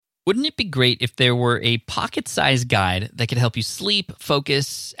Wouldn't it be great if there were a pocket-sized guide that could help you sleep,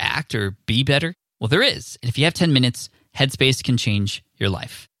 focus, act, or be better? Well, there is. And if you have 10 minutes, Headspace can change your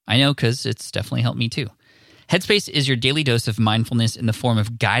life. I know, because it's definitely helped me too. Headspace is your daily dose of mindfulness in the form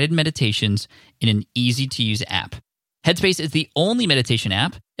of guided meditations in an easy-to-use app. Headspace is the only meditation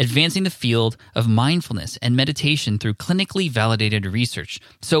app advancing the field of mindfulness and meditation through clinically validated research.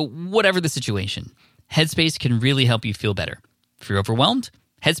 So whatever the situation, Headspace can really help you feel better. If you're overwhelmed,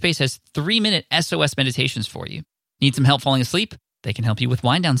 Headspace has 3-minute SOS meditations for you. Need some help falling asleep? They can help you with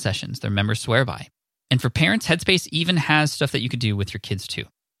wind-down sessions their members swear by. And for parents, Headspace even has stuff that you could do with your kids too.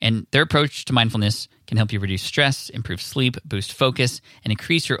 And their approach to mindfulness can help you reduce stress, improve sleep, boost focus, and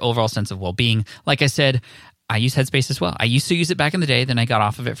increase your overall sense of well-being. Like I said, I use Headspace as well. I used to use it back in the day, then I got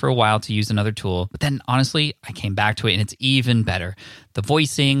off of it for a while to use another tool. But then honestly, I came back to it and it's even better. The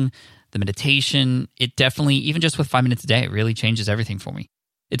voicing, the meditation, it definitely, even just with 5 minutes a day, it really changes everything for me.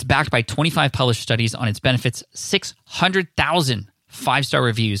 It's backed by 25 published studies on its benefits, 600,000 5-star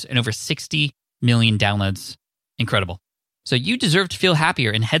reviews, and over 60 million downloads. Incredible. So you deserve to feel happier,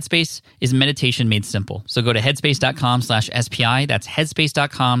 and Headspace is meditation made simple. So go to headspace.com/SPI. That's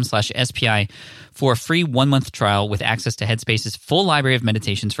headspace.com/SPI for a free 1-month trial with access to Headspace's full library of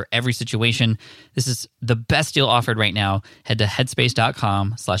meditations for every situation. This is the best deal offered right now. Head to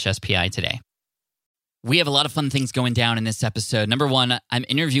headspace.com/SPI today. We have a lot of fun things going down in this episode. Number 1, I'm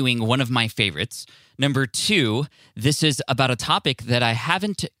interviewing one of my favorites. Number 2, this is about a topic that I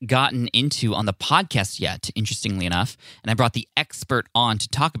haven't gotten into on the podcast yet, interestingly enough, and I brought the expert on to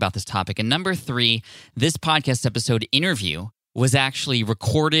talk about this topic. And number 3, this podcast episode interview was actually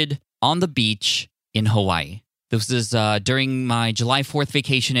recorded on the beach in Hawaii. This is during my July 4th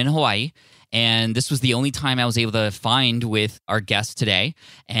vacation in Hawaii. And this was the only time I was able to find with our guest today.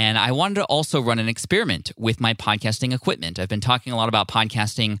 And I wanted to also run an experiment with my podcasting equipment. I've been talking a lot about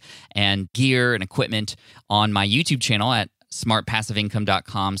podcasting and gear and equipment on my YouTube channel at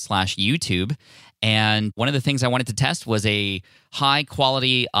smartpassiveincome.com/YouTube. And one of the things I wanted to test was a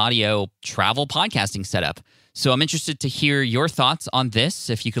high-quality audio travel podcasting setup. So I'm interested to hear your thoughts on this.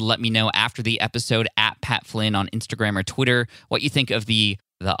 If you could let me know after the episode at Pat Flynn on Instagram or Twitter, what you think of the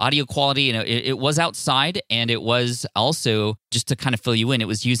audio quality. You know, it was outside, and it was also, just to kind of fill you in, it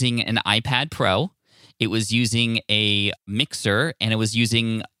was using an iPad Pro, it was using a mixer, and it was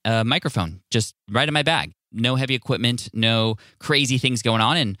using a microphone just right in my bag. No heavy equipment, no crazy things going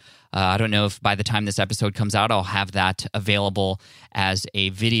on. And I don't know if by the time this episode comes out, I'll have that available as a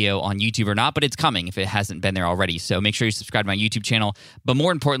video on YouTube or not, but it's coming if it hasn't been there already. So make sure you subscribe to my YouTube channel. But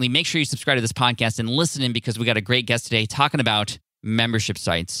more importantly, make sure you subscribe to this podcast and listen in, because we got a great guest today talking about membership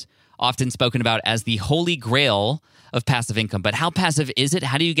sites, often spoken about as the holy grail of passive income. But how passive is it?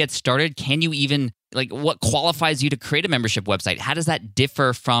 How do you get started? Can you even, what qualifies you to create a membership website? How does that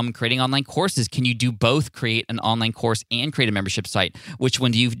differ from creating online courses? Can you do both, create an online course and create a membership site? Which one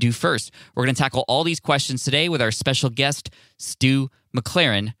do you do first? We're going to tackle all these questions today with our special guest, Stu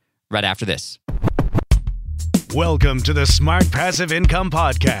McLaren, right after this. Welcome to the Smart Passive Income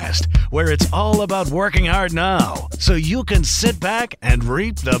Podcast, where it's all about working hard now so you can sit back and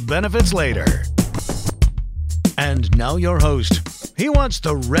reap the benefits later. And now your host. He wants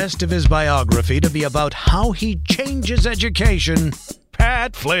the rest of his biography to be about how he changes education,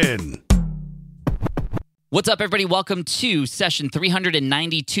 Pat Flynn. What's up, everybody? Welcome to session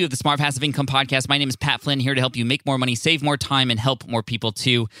 392 of the Smart Passive Income Podcast. My name is Pat Flynn, here to help you make more money, save more time, and help more people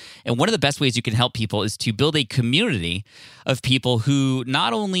too. And one of the best ways you can help people is to build a community of people who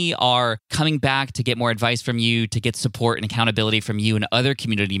not only are coming back to get more advice from you, to get support and accountability from you and other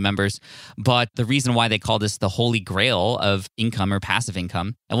community members, but the reason why they call this the holy grail of income or passive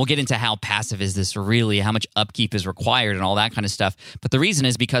income. And we'll get into how passive is this really, how much upkeep is required and all that kind of stuff. But the reason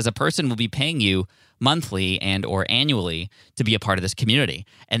is because a person will be paying you monthly and or annually to be a part of this community.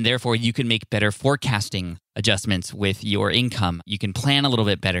 And therefore, you can make better forecasting adjustments with your income. You can plan a little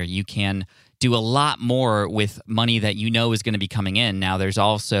bit better. You can do a lot more with money that you know is going to be coming in. Now, there's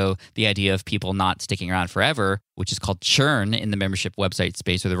also the idea of people not sticking around forever, which is called churn in the membership website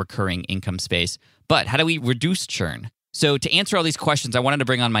space or the recurring income space. But how do we reduce churn? So to answer all these questions, I wanted to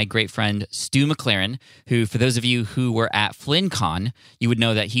bring on my great friend, Stu McLaren, who, for those of you who were at FlynnCon, you would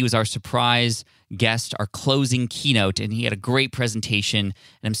know that he was our surprise guest, our closing keynote, and he had a great presentation, and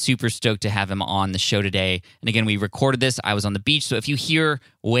I'm super stoked to have him on the show today. And again, we recorded this. I was on the beach, so if you hear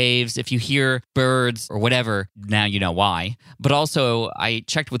waves, if you hear birds or whatever, now you know why. But also, I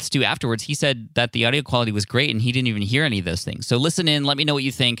checked with Stu afterwards. He said that the audio quality was great, and he didn't even hear any of those things. So listen in. Let me know what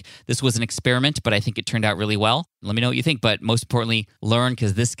you think. This was an experiment, but I think it turned out really well. Let me know what you think, but most importantly, learn,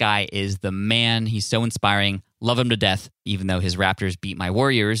 because this guy is the man. He's so inspiring. Love him to death, even though his Raptors beat my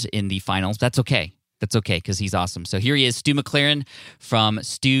Warriors in the finals. That's okay. That's okay because he's awesome. So here he is, Stu McLaren from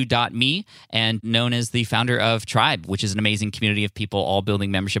Stu.me and known as the founder of Tribe, which is an amazing community of people all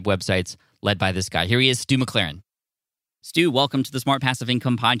building membership websites led by this guy. Here he is, Stu McLaren. Stu, welcome to the Smart Passive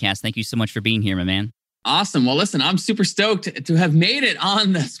Income Podcast. Thank you so much for being here, my man. Awesome. Well, listen, I'm super stoked to have made it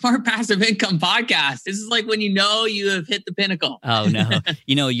on the Smart Passive Income Podcast. This is like when you know you have hit the pinnacle. Oh, no.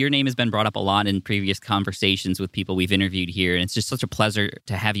 Your name has been brought up a lot in previous conversations with people we've interviewed here, and it's just such a pleasure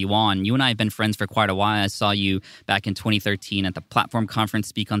to have you on. You and I have been friends for quite a while. I saw you back in 2013 at the Platform Conference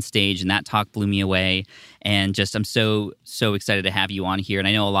speak on stage, and that talk blew me away. And just I'm so excited to have you on here. And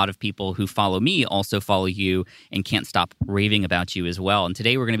I know a lot of people who follow me also follow you and can't stop raving about you as well. And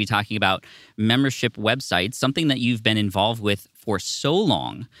today we're going to be talking about membership websites, something that you've been involved with for so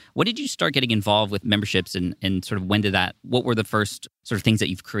long. What did you start getting involved with memberships and sort of what were the first sort of things that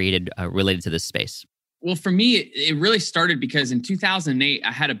you've created related to this space? Well, for me, it really started because in 2008,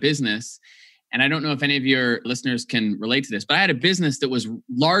 I had a business. And I don't know if any of your listeners can relate to this, but I had a business that was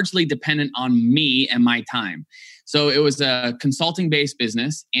largely dependent on me and my time. So it was a consulting-based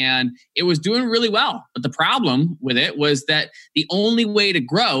business and it was doing really well. But the problem with it was that the only way to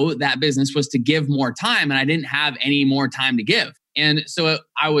grow that business was to give more time, and I didn't have any more time to give. And so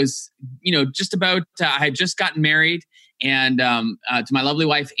I was, I had just gotten married and to my lovely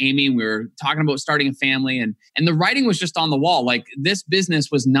wife, Amy, we were talking about starting a family and the writing was just on the wall. Like this business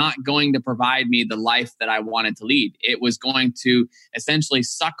was not going to provide me the life that I wanted to lead. It was going to essentially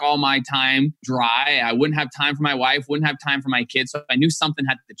suck all my time dry. I wouldn't have time for my wife, wouldn't have time for my kids. So I knew something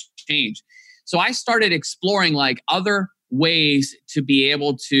had to change. So I started exploring like other ways to be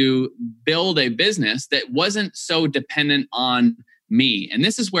able to build a business that wasn't so dependent on me. And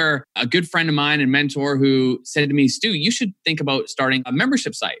this is where a good friend of mine and mentor who said to me, Stu, you should think about starting a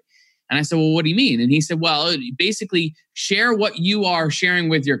membership site. And I said, well, what do you mean? And he said, well, basically share what you are sharing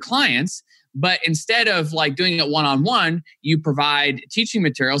with your clients, but instead of like doing it one-on-one, you provide teaching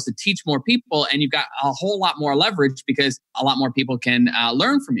materials to teach more people and you've got a whole lot more leverage because a lot more people can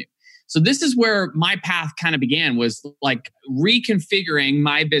learn from you. So this is where my path kind of began, was like reconfiguring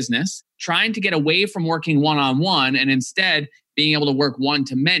my business, trying to get away from working one-on-one and instead being able to work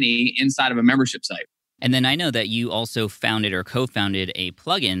one-to-many inside of a membership site. And then I know that you also founded or co-founded a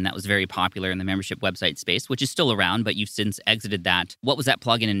plugin that was very popular in the membership website space, which is still around, but you've since exited that. What was that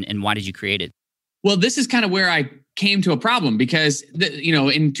plugin and why did you create it? Well, this is kind of where I came to a problem because,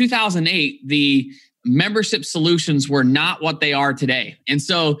 in 2008, the membership solutions were not what they are today. And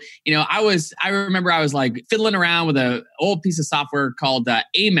so, I remember I was like fiddling around with an old piece of software called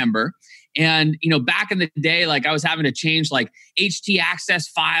A-Member. And, back in the day, like I was having to change like HT access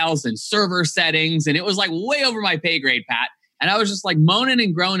files and server settings. And it was like way over my pay grade, Pat. And I was just like moaning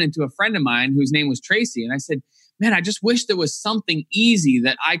and groaning to a friend of mine whose name was Tracy. And I said, man, I just wish there was something easy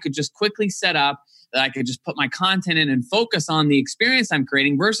that I could just quickly set up, that I could just put my content in and focus on the experience I'm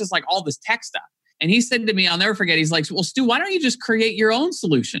creating versus like all this tech stuff. And he said to me, I'll never forget, he's like, well, Stu, why don't you just create your own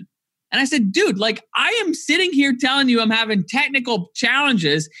solution? And I said, dude, like I am sitting here telling you I'm having technical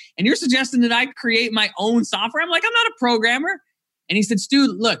challenges and you're suggesting that I create my own software. I'm like, I'm not a programmer. And he said, Stu,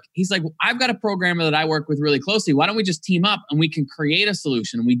 look, he's like, I've got a programmer that I work with really closely. Why don't we just team up and we can create a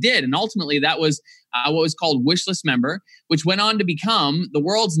solution? And we did. And ultimately that was what was called Wishlist Member, which went on to become the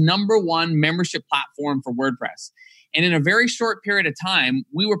world's #1 membership platform for WordPress. And in a very short period of time,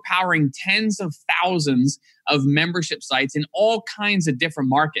 we were powering tens of thousands of membership sites in all kinds of different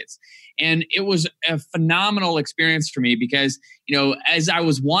markets. And it was a phenomenal experience for me because, as I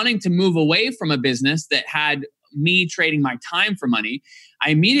was wanting to move away from a business that had me trading my time for money, I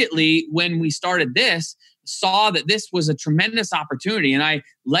immediately, when we started this, saw that this was a tremendous opportunity. And I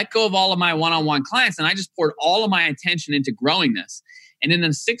let go of all of my one-on-one clients and I just poured all of my attention into growing this. And in a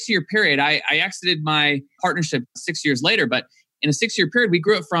 6-year period, I exited my partnership 6 years later, but in a 6-year period, we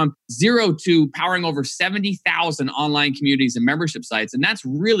grew it from 0 to powering over 70,000 online communities and membership sites. And that's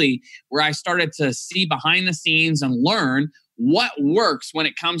really where I started to see behind the scenes and learn what works when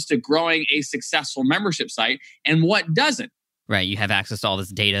it comes to growing a successful membership site and what doesn't. Right. You have access to all this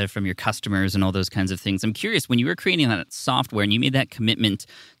data from your customers and all those kinds of things. I'm curious, when you were creating that software and you made that commitment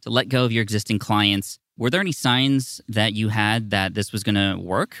to let go of your existing clients, were there any signs that you had that this was going to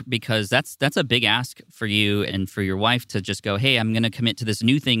work? Because that's a big ask for you and for your wife to just go, hey, I'm going to commit to this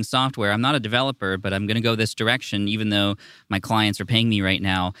new thing, software. I'm not a developer, but I'm going to go this direction, even though my clients are paying me right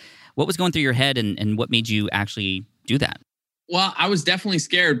now. What was going through your head and what made you actually do that? Well, I was definitely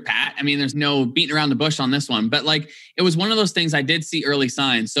scared, Pat. I mean, there's no beating around the bush on this one, but like it was one of those things I did see early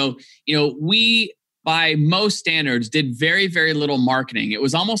signs. So, we, by most standards, did very, very little marketing. It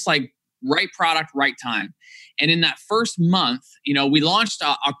was almost like right product, right time. And in that first month, we launched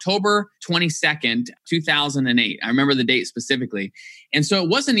October 22nd, 2008. I remember the date specifically. And so it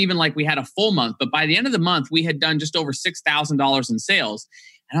wasn't even like we had a full month, but by the end of the month, we had done just over $6,000 in sales.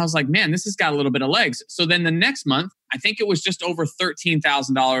 And I was like, man, this has got a little bit of legs. So then the next month, I think it was just over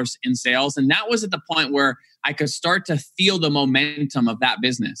 $13,000 in sales. And that was at the point where I could start to feel the momentum of that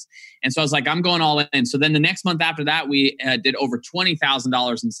business. And so I was like, I'm going all in. So then the next month after that, we did over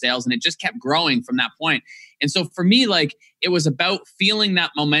 $20,000 in sales, and it just kept growing from that point. And so for me, like, it was about feeling that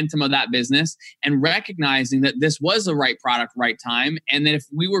momentum of that business and recognizing that this was the right product, right time. And that if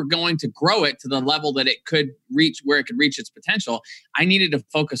we were going to grow it to the level that it could reach, where it could reach its potential, I needed to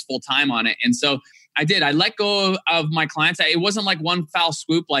focus full time on it. And so I did. I let go of my clients. It wasn't like one foul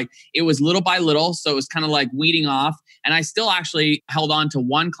swoop. Like, it was little by little. So it was kind of like weeding off. And I still actually held on to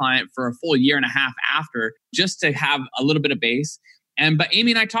one client for a full year and a half after, just to have a little bit of base. But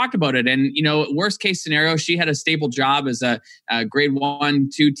Amy and I talked about it. And, worst case scenario, she had a stable job as a grade 1,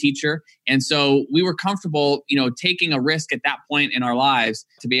 2 teacher. And so we were comfortable, taking a risk at that point in our lives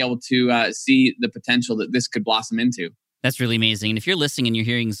to be able to see the potential that this could blossom into. That's really amazing. And if you're listening and you're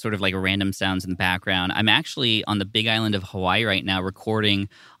hearing sort of like random sounds in the background, I'm actually on the big island of Hawaii right now recording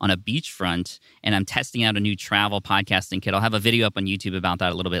on a beachfront, and I'm testing out a new travel podcasting kit. I'll have a video up on YouTube about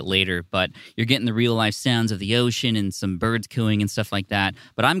that a little bit later, but you're getting the real life sounds of the ocean and some birds cooing and stuff like that.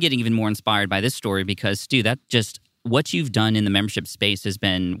 But I'm getting even more inspired by this story because, Stu, that just what you've done in the membership space has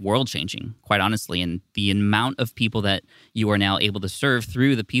been world-changing, quite honestly. And the amount of people that you are now able to serve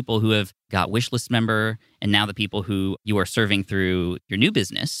through the people who have got wishlist member, and now the people who you are serving through your new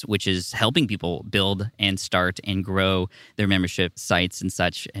business, which is helping people build and start and grow their membership sites and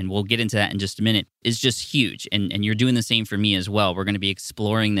such. And we'll get into that in just a minute, is just huge. And you're doing the same for me as well. We're going to be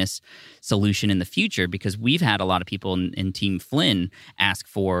exploring this solution in the future because we've had a lot of people in Team Flynn ask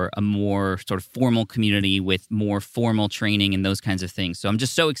for a more sort of formal community with more formal training and those kinds of things. So I'm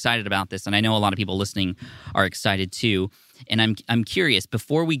just so excited about this. And I know a lot of people listening are excited too. And I'm curious,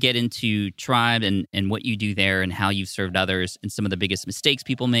 before we get into Tribe and what you do there and how you've served others and some of the biggest mistakes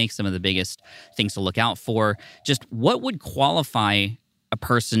people make, some of the biggest things to look out for, just what would qualify a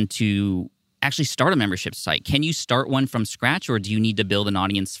person to actually start a membership site? Can you start one from scratch, or do you need to build an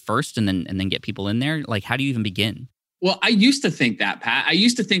audience first and then get people in there? Like, how do you even begin? Well, I used to think that, Pat. I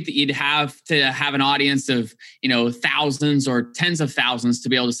used to think that you'd have to have an audience of, thousands or tens of thousands to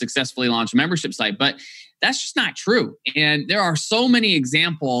be able to successfully launch a membership site. But that's just not true. And there are so many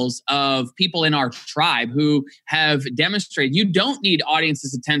examples of people in our tribe who have demonstrated you don't need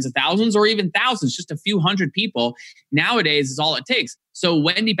audiences of tens of thousands or even thousands, just a few hundred people nowadays is all it takes. So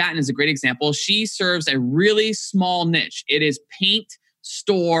Wendy Batten is a great example. She serves a really small niche. It is paint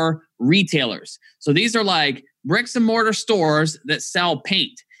store retailers. So these are like bricks and mortar stores that sell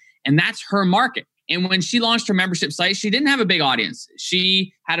paint. And that's her market. And when she launched her membership site, she didn't have a big audience.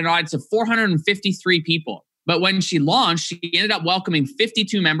 She had an audience of 453 people. But when she launched, she ended up welcoming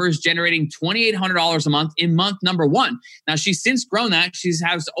 52 members, generating $2,800 a month in month number 1. Now, she's since grown that. She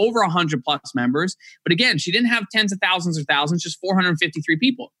has over 100 plus members. But again, she didn't have tens of thousands or thousands, just 453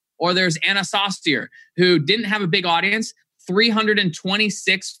 people. Or there's Anna Sostier, who didn't have a big audience,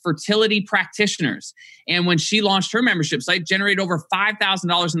 326 fertility practitioners. And when she launched her membership site, generated over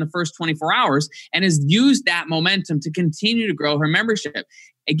 $5,000 in the first 24 hours and has used that momentum to continue to grow her membership.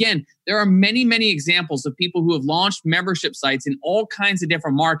 Again, there are many, many examples of people who have launched membership sites in all kinds of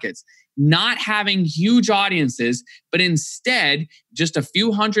different markets, not having huge audiences, but instead just a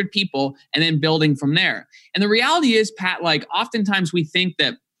few hundred people and then building from there. And the reality is, Pat, like oftentimes we think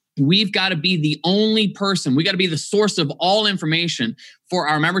that we've got to be the only person. We got to be the source of all information for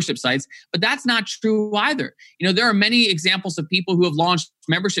our membership sites, but that's not true either. There are many examples of people who have launched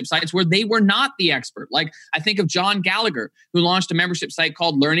membership sites where they were not the expert. Like I think of John Gallagher, who launched a membership site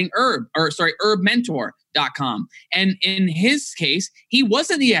called herbmentor.com. And in his case, he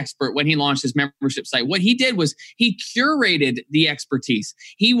wasn't the expert when he launched his membership site. What he did was he curated the expertise.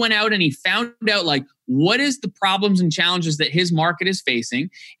 He went out and he found out like, what is the problems and challenges that his market is facing?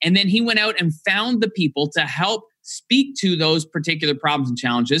 And then he went out and found the people to help speak to those particular problems and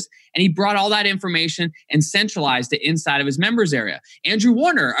challenges. And he brought all that information and centralized it inside of his members area. Andrew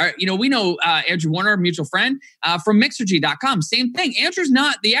Warner, we know Andrew Warner, a mutual friend from Mixergy.com. Same thing. Andrew's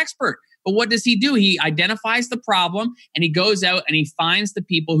not the expert. But what does he do? He identifies the problem and he goes out and he finds the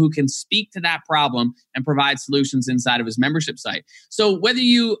people who can speak to that problem and provide solutions inside of his membership site. So whether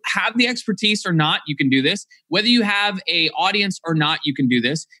you have the expertise or not, you can do this. Whether you have an audience or not, you can do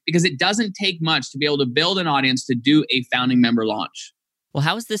this because it doesn't take much to be able to build an audience to do a founding member launch. Well,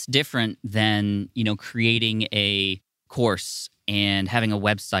 how is this different than, creating a course and having a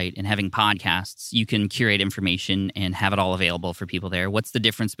website and having podcasts, you can curate information and have it all available for people there. What's the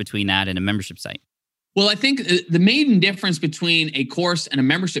difference between that and a membership site? Well, I think the main difference between a course and a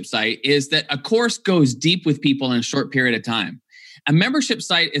membership site is that a course goes deep with people in a short period of time. A membership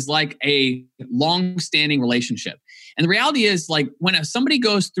site is like a long-standing relationship. And the reality is, like, when somebody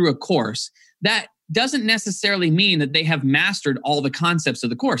goes through a course, that doesn't necessarily mean that they have mastered all the concepts of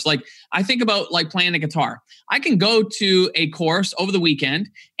the course. Like, I think about like playing the guitar. I can go to a course over the weekend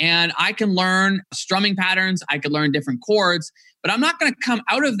and I can learn strumming patterns. I could learn different chords, but I'm not going to come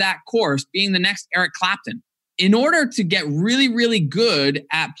out of that course being the next Eric Clapton. In order to get really, really good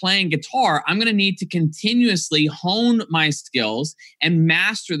at playing guitar, I'm going to need to continuously hone my skills and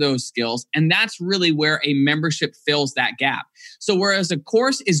master those skills. And that's really where a membership fills that gap. So whereas a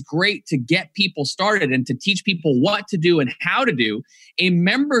course is great to get people started and to teach people what to do and how to do, a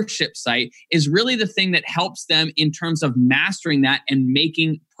membership site is really the thing that helps them in terms of mastering that and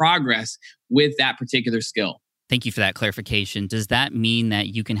making progress with that particular skill. Thank you for that clarification. Does that mean that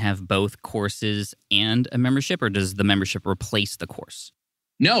you can have both courses and a membership, or does the membership replace the course?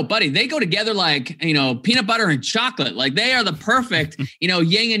 No, buddy, they go together like, peanut butter and chocolate. Like, they are the perfect,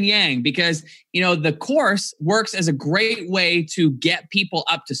 yin and yang, because, the course works as a great way to get people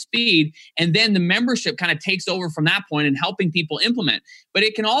up to speed. And then the membership kind of takes over from that point and helping people implement. But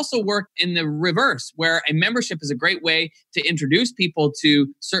it can also work in the reverse, where a membership is a great way to introduce people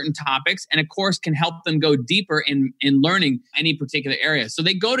to certain topics, and a course can help them go deeper in learning any particular area. So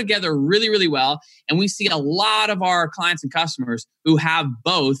they go together really, really well. And we see a lot of our clients and customers who have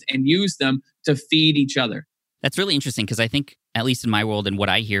both and use them to feed each other. That's really interesting, because I think, at least in my world and what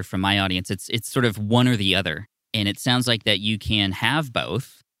I hear from my audience, it's sort of one or the other. And it sounds like that you can have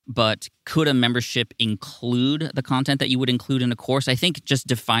both, but could a membership include the content that you would include in a course? I think just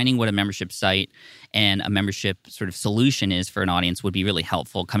defining what a membership site and a membership sort of solution is for an audience would be really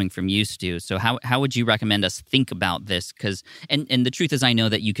helpful coming from you, Stu. So how would you recommend us think about this? Because and the truth is, I know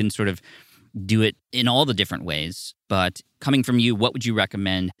that you can sort of do it in all the different ways, but coming from you, what would you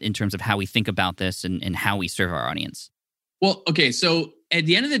recommend in terms of how we think about this and how we serve our audience? Well, okay. So at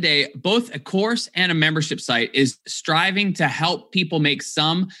the end of the day, both a course and a membership site is striving to help people make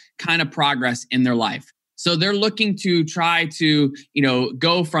some kind of progress in their life. So they're looking to try to,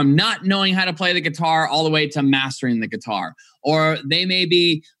 go from not knowing how to play the guitar all the way to mastering the guitar. Or they may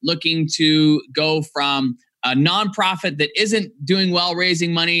be looking to go from a nonprofit that isn't doing well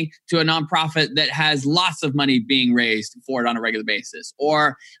raising money to a nonprofit that has lots of money being raised for it on a regular basis.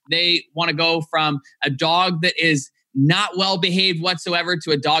 Or they want to go from a dog that is not well behaved whatsoever to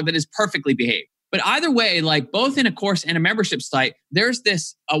a dog that is perfectly behaved. But either way, like both in a course and a membership site, there's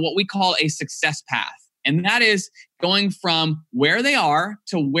this, what we call a success path. And that is going from where they are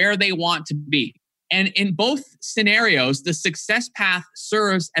to where they want to be. And in both scenarios, the success path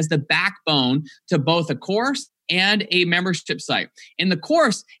serves as the backbone to both a course and a membership site. In the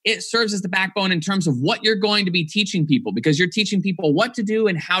course, it serves as the backbone in terms of what you're going to be teaching people, because you're teaching people what to do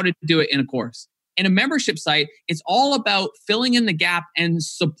and how to do it in a course. In a membership site, it's all about filling in the gap and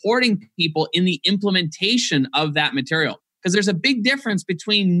supporting people in the implementation of that material, because there's a big difference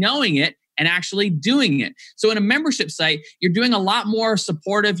between knowing it and actually doing it. So in a membership site, you're doing a lot more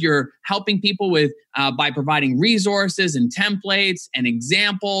supportive. You're helping people with by providing resources and templates and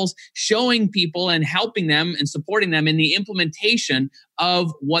examples, showing people and helping them and supporting them in the implementation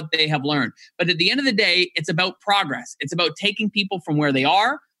of what they have learned. But at the end of the day, it's about progress. It's about taking people from where they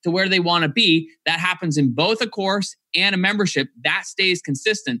are to where they want to be. That happens in both a course and a membership. That stays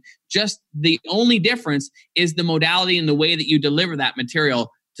consistent. Just the only difference is the modality and the way that you deliver that material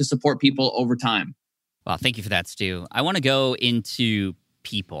to support people over time. Well, thank you for that, Stu. I want to go into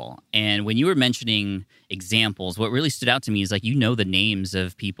people. And when you were mentioning examples, what really stood out to me is like, the names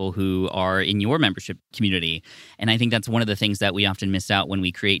of people who are in your membership community. And I think that's one of the things that we often miss out when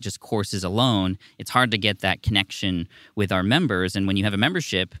we create just courses alone. It's hard to get that connection with our members. And when you have a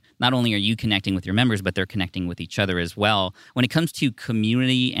membership, not only are you connecting with your members, but they're connecting with each other as well. When it comes to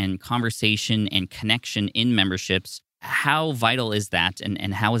community and conversation and connection in memberships, how vital is that,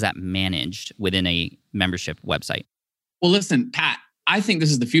 and how is that managed within a membership website? Well, listen, Pat, I think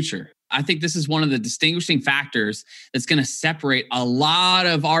this is the future. I think this is one of the distinguishing factors that's going to separate a lot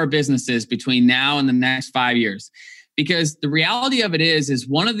of our businesses between now and the next 5 years. Because the reality of it is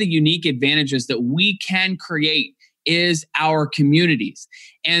one of the unique advantages that we can create is our communities.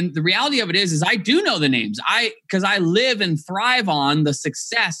 And the reality of it is I do know the names. Because I live and thrive on the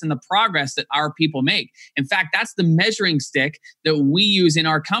success and the progress that our people make. In fact, that's the measuring stick that we use in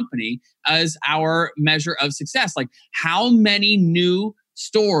our company as our measure of success. Like, how many new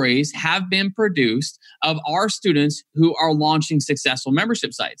stories have been produced of our students who are launching successful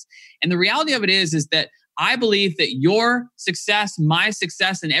membership sites. And the reality of it is that I believe that your success, my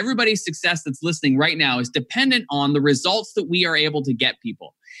success, and everybody's success that's listening right now is dependent on the results that we are able to get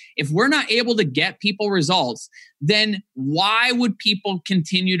people. If we're not able to get people results, then why would people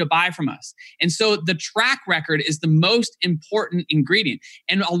continue to buy from us? And so the track record is the most important ingredient.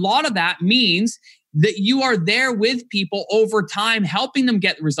 And a lot of that means that you are there with people over time, helping them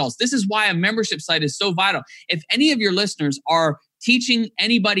get results. This is why a membership site is so vital. If any of your listeners are teaching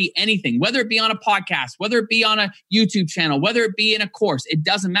anybody anything, whether it be on a podcast, whether it be on a YouTube channel, whether it be in a course, it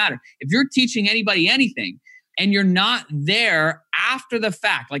doesn't matter. If you're teaching anybody anything and you're not there after the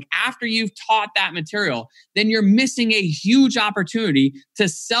fact, like after you've taught that material, then you're missing a huge opportunity to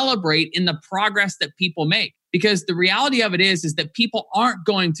celebrate in the progress that people make. Because the reality of it is that people aren't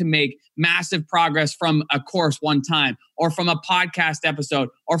going to make massive progress from a course one time or from a podcast episode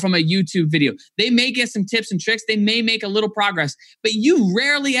or from a YouTube video. They may get some tips and tricks. They may make a little progress, but you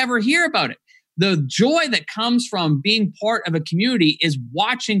rarely ever hear about it. The joy that comes from being part of a community is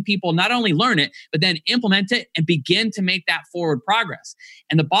watching people not only learn it, but then implement it and begin to make that forward progress.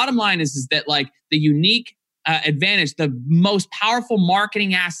 And the bottom line is that like the unique advantage, the most powerful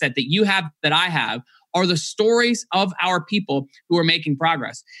marketing asset that you have, that I have, are the stories of our people who are making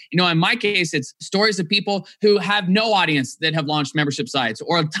progress. You know, in my case, it's stories of people who have no audience that have launched membership sites,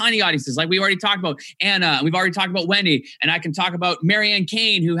 or tiny audiences. Like we already talked about Anna, we've already talked about Wendy, and I can talk about Marianne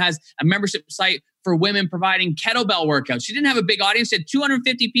Kane, who has a membership site for women providing kettlebell workouts. She didn't have a big audience. She had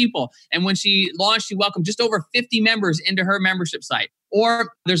 250 people. And when she launched, she welcomed just over 50 members into her membership site.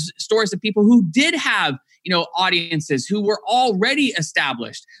 Or there's stories of people who did have, you know, audiences who were already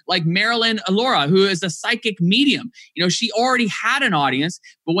established, like Marilyn Alora, who is a psychic medium. You know, she already had an audience,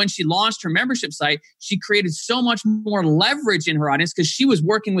 but when she launched her membership site, she created so much more leverage in her audience because she was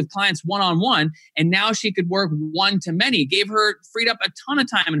working with clients one-on-one, and now she could work one-to-many, freed up a ton of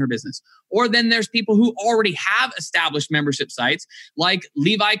time in her business. Or then there's people who already have established membership sites, like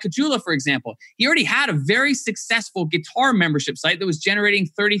Levi Kajula, for example. He already had a very successful guitar membership site that was generating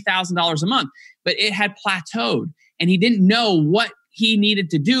 $30,000 a month, but it had plateaued, and he didn't know what he needed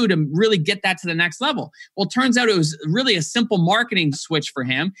to do to really get that to the next level. Well, it turns out it was really a simple marketing switch for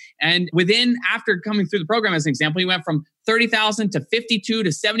him. And after coming through the program, as an example, he went from 30,000 to 52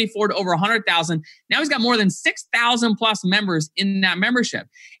 to 74 to over 100,000. Now he's got more than 6,000 plus members in that membership.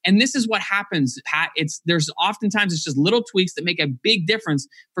 And this is what happens, Pat. There's oftentimes it's just little tweaks that make a big difference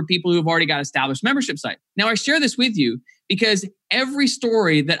for people who have already got established membership site. Now I share this with you because every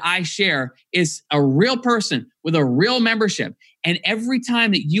story that I share is a real person with a real membership. And every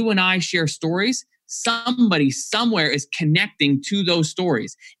time that you and I share stories, somebody somewhere is connecting to those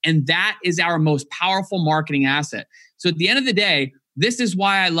stories. And that is our most powerful marketing asset. So at the end of the day, this is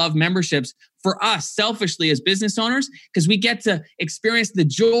why I love memberships for us selfishly as business owners, because we get to experience the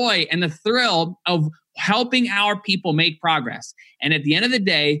joy and the thrill of helping our people make progress. And at the end of the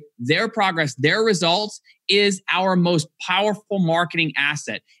day, their progress, their results is our most powerful marketing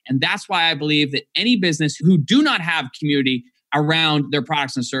asset. And that's why I believe that any business who do not have community around their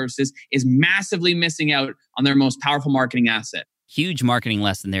products and services is massively missing out on their most powerful marketing asset. Huge marketing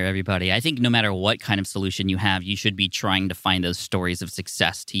lesson there, everybody. I think no matter what kind of solution you have, you should be trying to find those stories of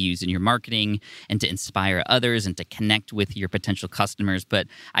success to use in your marketing and to inspire others and to connect with your potential customers. But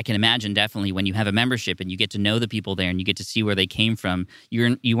I can imagine definitely when you have a membership and you get to know the people there and you get to see where they came from,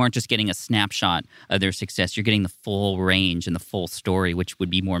 you aren't just getting a snapshot of their success. You're getting the full range and the full story, which would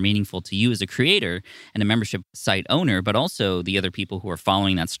be more meaningful to you as a creator and a membership site owner, but also the other people who are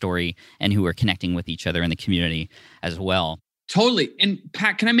following that story and who are connecting with each other in the community as well. Totally. And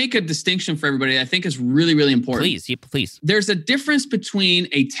Pat, can I make a distinction for everybody that I think is really, really important? Please. There's a difference between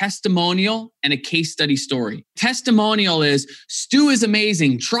a testimonial and a case study story. Testimonial is, Stu is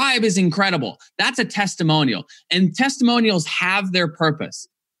amazing, Tribe is incredible. That's a testimonial. And testimonials have their purpose.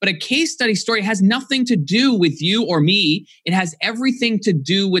 But a case study story has nothing to do with you or me. It has everything to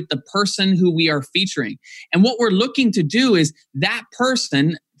do with the person who we are featuring. And what we're looking to do is that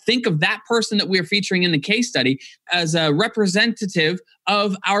person, think of that person that we're featuring in the case study as a representative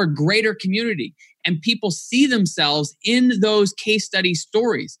of our greater community. And people see themselves in those case study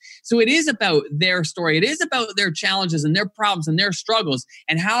stories. So it is about their story. It is about their challenges and their problems and their struggles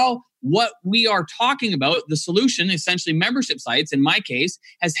and how what we are talking about, the solution, essentially membership sites, in my case,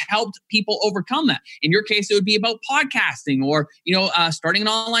 has helped people overcome that. In your case, it would be about podcasting or, starting an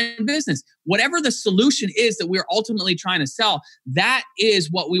online business. Whatever the solution is that we're ultimately trying to sell, that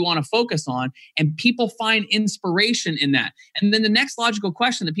is what we want to focus on. And people find inspiration in that. And then the next logical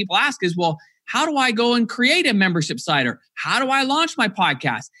question that people ask is, well, how do I go and create a membership site, or how do I launch my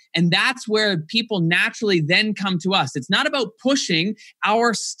podcast? And that's where people naturally then come to us. It's not about pushing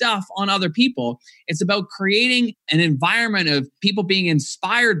our stuff on other people. It's about creating an environment of people being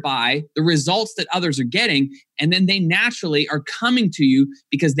inspired by the results that others are getting. And then they naturally are coming to you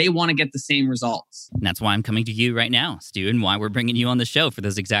because they want to get the same results. And that's why I'm coming to you right now, Stu, and why we're bringing you on the show for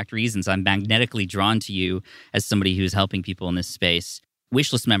those exact reasons. I'm magnetically drawn to you as somebody who's helping people in this space.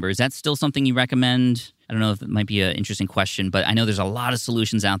 Wishlist member, is that still something you recommend? I don't know if it might be an interesting question, but I know there's a lot of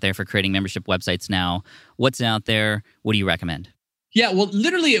solutions out there for creating membership websites now. What's out there? What do you recommend? Yeah, well,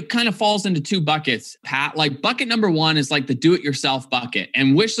 literally it kind of falls into two buckets, Pat. Like bucket number one is like the do-it-yourself bucket.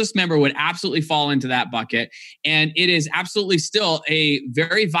 And Wishlist member would absolutely fall into that bucket. And it is absolutely still a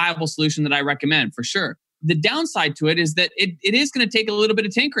very viable solution that I recommend for sure. The downside to it is that it is going to take a little bit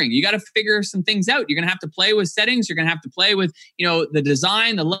of tinkering. You got to figure some things out. You're going to have to play with settings. You're going to have to play with, the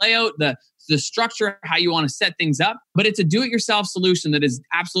design, the layout, the structure, how you want to set things up. But it's a do-it-yourself solution that is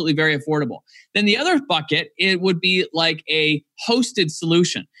absolutely very affordable. Then the other bucket, it would be like a hosted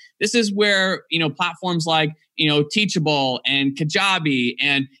solution. This is where, platforms like, Teachable and Kajabi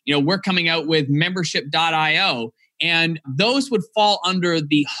and, we're coming out with membership.io. And those would fall under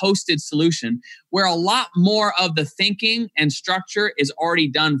the hosted solution, where a lot more of the thinking and structure is already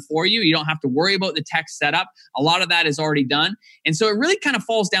done for you. You don't have to worry about the tech setup. A lot of that is already done. And so it really kind of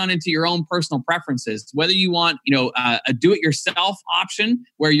falls down into your own personal preferences, whether you want, a do-it-yourself option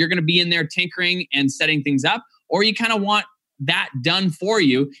where you're going to be in there tinkering and setting things up, or you kind of want that done for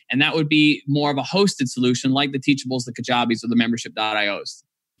you. And that would be more of a hosted solution like the Teachables, the Kajabis, or the membership.ios.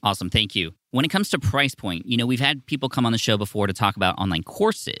 Awesome. Thank you. When it comes to price point, we've had people come on the show before to talk about online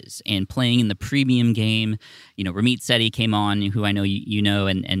courses and playing in the premium game. Ramit Sethi came on, who I know you know,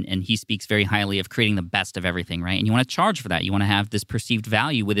 and he speaks very highly of creating the best of everything, right? And you want to charge for that. You want to have this perceived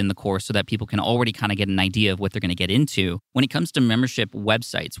value within the course so that people can already kind of get an idea of what they're going to get into. When it comes to membership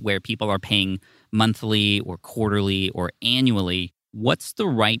websites where people are paying monthly or quarterly or annually, what's the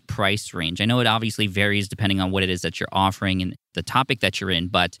right price range? I know it obviously varies depending on what it is that you're offering and the topic that you're in,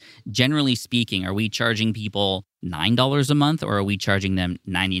 but generally speaking, are we charging people $9 a month, or are we charging them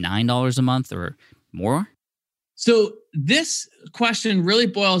 $99 a month or more? So this question really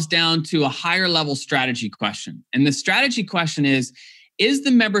boils down to a higher level strategy question. And the strategy question is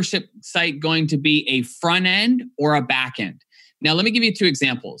the membership site going to be a front end or a back end? Now, let me give you two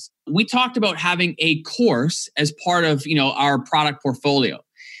examples. We talked about having a course as part of, our product portfolio.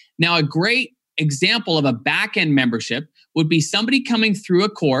 Now, a great example of a back-end membership would be somebody coming through a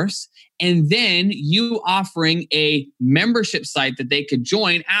course and then you offering a membership site that they could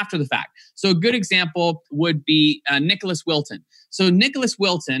join after the fact. So a good example would be Nicholas Wilton. So Nicholas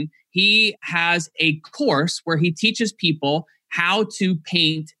Wilton, he has a course where he teaches people how to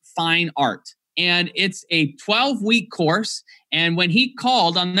paint fine art. And it's a 12-week course. And when he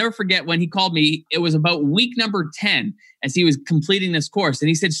called, I'll never forget when he called me, it was about week number 10 as he was completing this course. And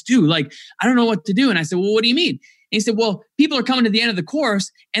he said, Stu, I don't know what to do. And I said, well, what do you mean? And he said, well, people are coming to the end of the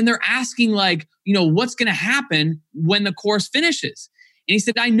course and they're asking what's going to happen when the course finishes? And he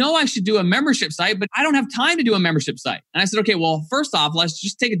said, I know I should do a membership site, but I don't have time to do a membership site. And I said, okay, well, first off, let's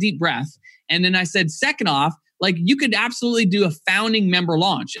just take a deep breath. And then I said, second off, you could absolutely do a founding member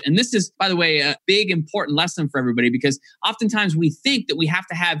launch. And this is, by the way, a big important lesson for everybody, because oftentimes we think that we have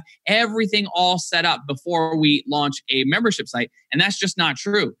to have everything all set up before we launch a membership site. And that's just not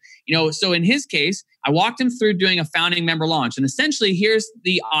true. So in his case, I walked him through doing a founding member launch. And essentially, here's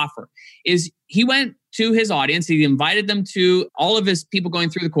the offer is he went to his audience. He invited them to all of his people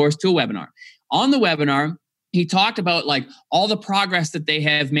going through the course to a webinar. On the webinar, he talked about all the progress that they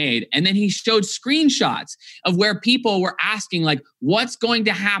have made. And then he showed screenshots of where people were asking what's going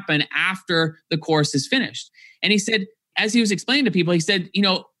to happen after the course is finished. And he said, as he was explaining to people, he said,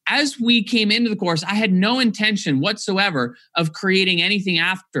 as we came into the course, I had no intention whatsoever of creating anything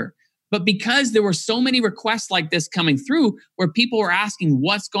after. But because there were so many requests like this coming through where people were asking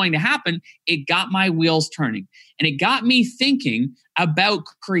what's going to happen, it got my wheels turning. And it got me thinking about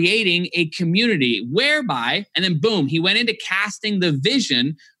creating a community whereby, and then boom, he went into casting the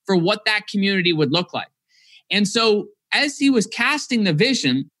vision for what that community would look like. And so as he was casting the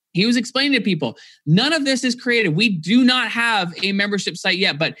vision, he was explaining to people, none of this is created. We do not have a membership site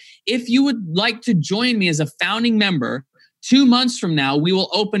yet. But if you would like to join me as a founding member, 2 months from now, we will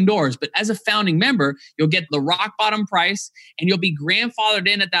open doors. But as a founding member, you'll get the rock bottom price and you'll be grandfathered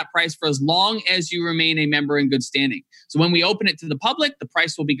in at that price for as long as you remain a member in good standing. So when we open it to the public, the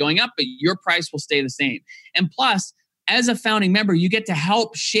price will be going up, but your price will stay the same. And plus, as a founding member, you get to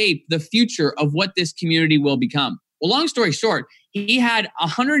help shape the future of what this community will become. Well, long story short, he had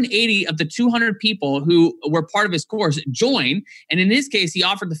 180 of the 200 people who were part of his course join. And in his case, he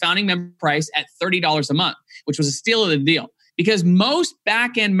offered the founding member price at $30 a month, which was a steal of the deal. Because most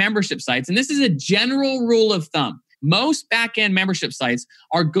back-end membership sites, and this is a general rule of thumb, most back-end membership sites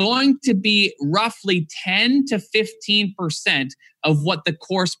are going to be roughly 10 to 15% of what the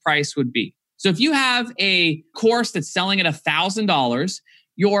course price would be. So if you have a course that's selling at $1,000,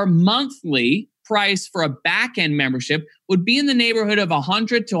 your monthly price for a back-end membership would be in the neighborhood of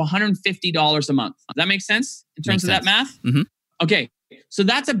 $100 to $150 a month. Does that make sense in terms of that math? Mm-hmm. Okay, so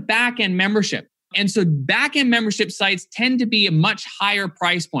that's a back-end membership. And so back-end membership sites tend to be a much higher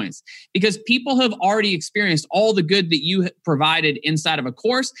price points because people have already experienced all the good that you provided inside of a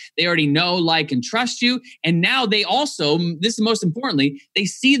course. They already know, like, and trust you. And now they also, this is most importantly, they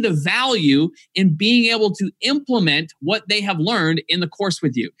see the value in being able to implement what they have learned in the course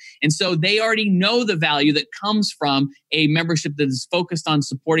with you. And so they already know the value that comes from a membership that is focused on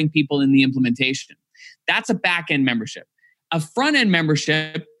supporting people in the implementation. That's a back-end membership. A front-end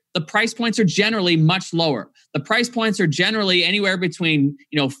membership, the price points are generally much lower. The price points are generally anywhere between,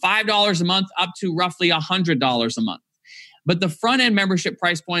 $5 a month up to roughly $100 a month. But the front-end membership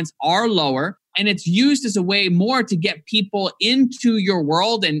price points are lower, and it's used as a way more to get people into your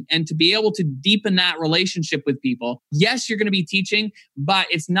world and to be able to deepen that relationship with people. Yes, you're going to be teaching, but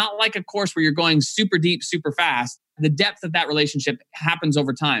it's not like a course where you're going super deep, super fast. The depth of that relationship happens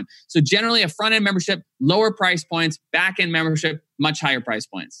over time. So generally a front-end membership, lower price points, back-end membership, much higher price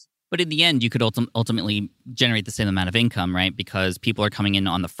points. But in the end, you could ultimately generate the same amount of income, right? Because people are coming in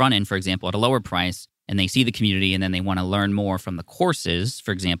on the front end, for example, at a lower price, and they see the community, and then they want to learn more from the courses,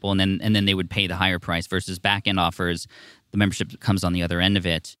 for example, and then they would pay the higher price versus back-end offers. The membership comes on the other end of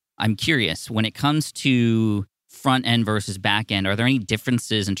it. I'm curious, when it comes to front-end versus back-end, are there any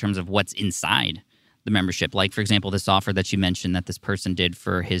differences in terms of what's inside the membership? Like, for example, this offer that you mentioned that this person did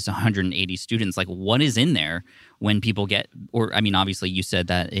for his 180 students, like, what is in there when people get, or, I mean, obviously you said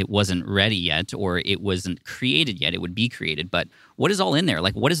that it wasn't ready yet or it wasn't created yet, it would be created, but what is all in there?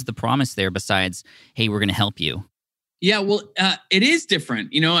 Like, what is the promise there besides, hey, we're going to help you? Yeah, well, it is different.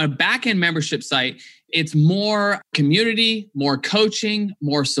 A back-end membership site, it's more community, more coaching,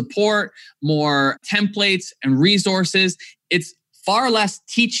 more support, more templates and resources. It's far less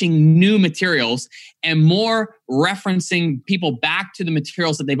teaching new materials and more referencing people back to the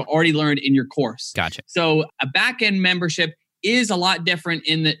materials that they've already learned in your course. Gotcha. So a back-end membership is a lot different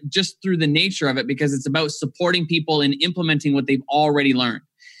just through the nature of it because it's about supporting people in implementing what they've already learned.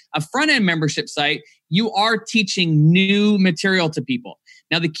 A front-end membership site, you are teaching new material to people.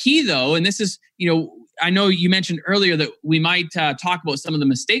 Now, the key though, and this is, I know you mentioned earlier that we might talk about some of the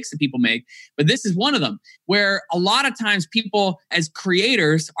mistakes that people make, but this is one of them where a lot of times people as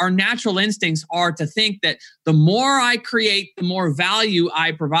creators, our natural instincts are to think that the more I create, the more value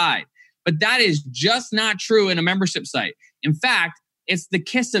I provide. But that is just not true in a membership site. In fact, it's the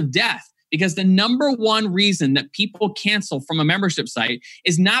kiss of death because the number one reason that people cancel from a membership site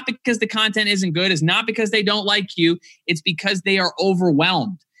is not because the content isn't good, it's not because they don't like you, it's because they are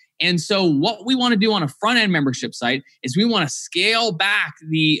overwhelmed. And so what we want to do on a front-end membership site is we want to scale back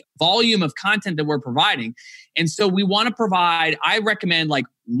the volume of content that we're providing. And so we want to provide, I recommend like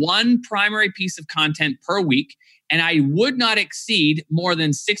one primary piece of content per week. And I would not exceed more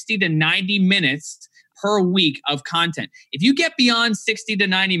than 60 to 90 minutes per week of content. If you get beyond 60 to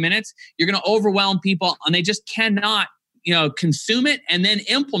 90 minutes, you're going to overwhelm people and they just cannot consume it and then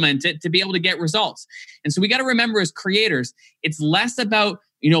implement it to be able to get results. And so we got to remember as creators, it's less about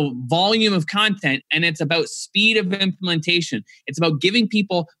volume of content, and it's about speed of implementation. It's about giving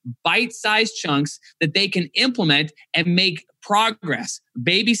people bite-sized chunks that they can implement and make progress,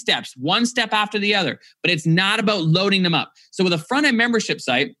 baby steps, one step after the other. But it's not about loading them up. So with a front-end membership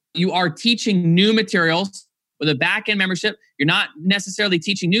site, you are teaching new materials. With a back-end membership, you're not necessarily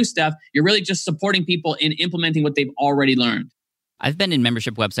teaching new stuff. You're really just supporting people in implementing what they've already learned. I've been in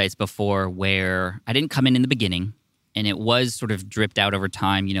membership websites before where I didn't come in the beginning. And it was sort of dripped out over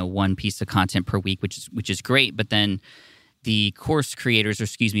time, one piece of content per week, which is great. But then the course creators, or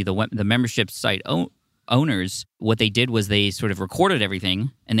the membership site owners, what they did was they sort of recorded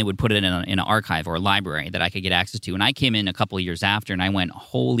everything and they would put it in an archive or a library that I could get access to. And I came in a couple of years after and I went,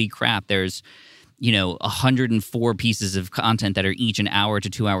 holy crap, there's 104 pieces of content that are each an hour to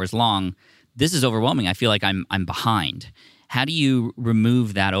 2 hours long. This is overwhelming. I feel like I'm behind. How do you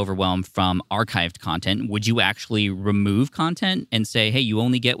remove that overwhelm from archived content? Would you actually remove content and say, hey, you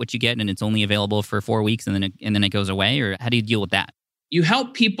only get what you get and it's only available for 4 weeks and then it goes away? Or how do you deal with that? You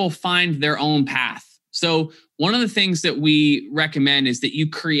help people find their own path. So one of the things that we recommend is that you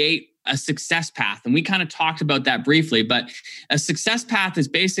create a success path. And we kind of talked about that briefly, but a success path is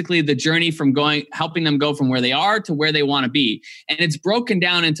basically the journey from helping them go from where they are to where they want to be. And it's broken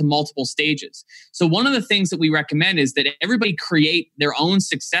down into multiple stages. So one of the things that we recommend is that everybody create their own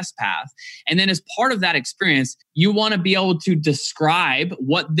success path. And then as part of that experience, you want to be able to describe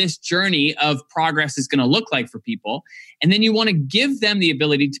what this journey of progress is going to look like for people. And then you want to give them the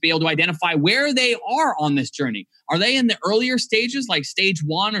ability to be able to identify where they are on this journey. Are they in the earlier stages, like stage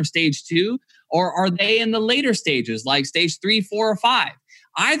 1 or stage 2? Or are they in the later stages, like stage 3, 4, or 5?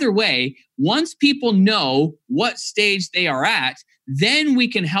 Either way, once people know what stage they are at, then we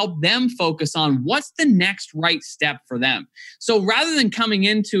can help them focus on what's the next right step for them. So rather than coming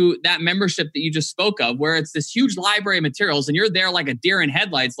into that membership that you just spoke of, where it's this huge library of materials and you're there like a deer in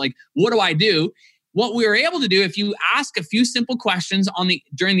headlights, like, what do I do? What we were able to do, if you ask a few simple questions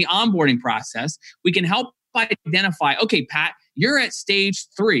during the onboarding process, we can help identify, okay, Pat, you're at stage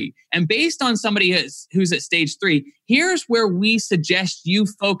 3. And based on somebody who's at stage 3, here's where we suggest you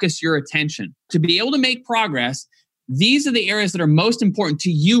focus your attention. To be able to make progress, these are the areas that are most important to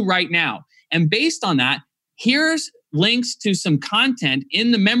you right now. And based on that, here's links to some content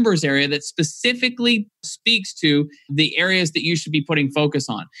in the members area that specifically speaks to the areas that you should be putting focus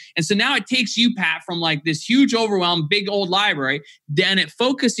on. And so now it takes you, Pat, from like this huge overwhelm, big old library, then it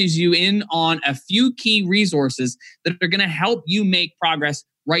focuses you in on a few key resources that are going to help you make progress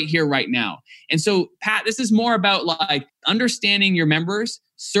right here, right now. And so, Pat, this is more about like understanding your members,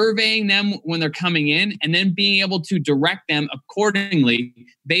 surveying them when they're coming in, and then being able to direct them accordingly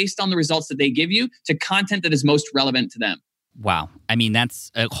based on the results that they give you to content that is most relevant to them. Wow. I mean,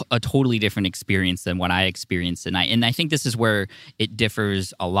 that's a totally different experience than what I experienced. And I think this is where it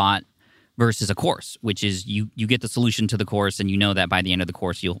differs a lot versus a course, which is you get the solution to the course and you know that by the end of the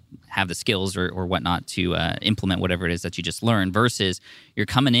course you'll have the skills or whatnot to implement whatever it is that you just learned, versus you're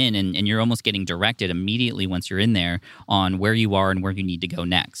coming in and you're almost getting directed immediately once you're in there on where you are and where you need to go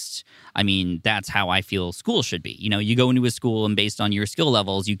next. I mean, that's how I feel school should be. You know, you go into a school and based on your skill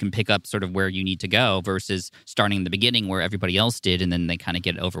levels, you can pick up sort of where you need to go versus starting in the beginning where everybody else did and then they kind of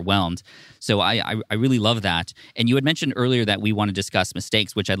get overwhelmed. So I really love that. And you had mentioned earlier that we want to discuss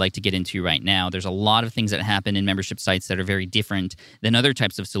mistakes, which I'd like to get into right now. There's a lot of things that happen in membership sites that are very different than other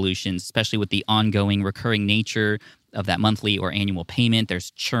types of solutions, especially with the ongoing recurring nature of that monthly or annual payment.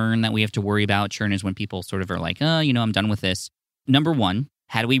 There's churn that we have to worry about. Churn is when people sort of are like, I'm done with this. Number one,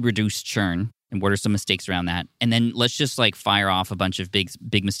 how do we reduce churn? And what are some mistakes around that? And then let's just like fire off a bunch of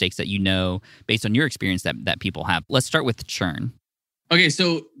big mistakes that you know based on your experience that people have. Let's start with churn. Okay,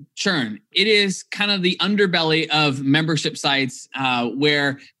 so churn. It is kind of the underbelly of membership sites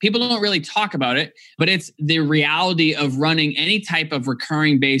where people don't really talk about it, but it's the reality of running any type of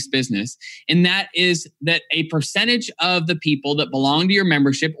recurring based business. And that is that a percentage of the people that belong to your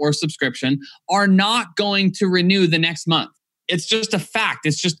membership or subscription are not going to renew the next month. It's just a fact.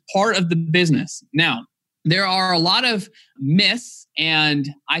 It's just part of the business. Now, there are a lot of myths and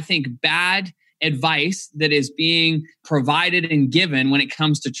I think bad advice that is being provided and given when it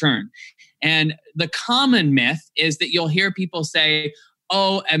comes to churn. And the common myth is that you'll hear people say,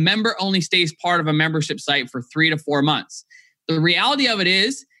 oh, a member only stays part of a membership site for 3 to 4 months. The reality of it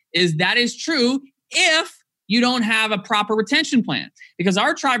is that is true if you don't have a proper retention plan, because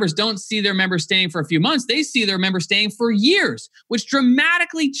our tribers don't see their members staying for a few months. They see their members staying for years, which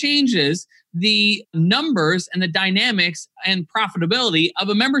dramatically changes the numbers and the dynamics and profitability of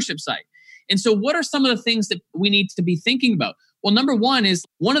a membership site. And so what are some of the things that we need to be thinking about? Well, number one is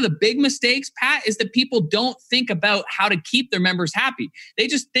one of the big mistakes, Pat, is that people don't think about how to keep their members happy. They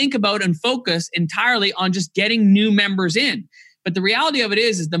just think about and focus entirely on just getting new members in. But the reality of it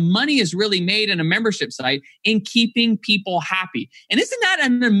is the money is really made in a membership site in keeping people happy. And isn't that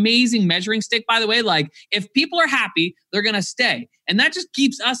an amazing measuring stick, by the way? Like, if people are happy, they're going to stay. And that just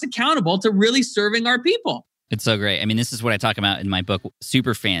keeps us accountable to really serving our people. It's so great. I mean, this is what I talk about in my book,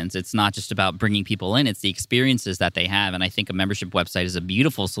 Super Fans. It's not just about bringing people in, it's the experiences that they have. And I think a membership website is a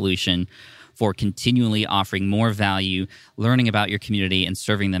beautiful solution for continually offering more value, learning about your community and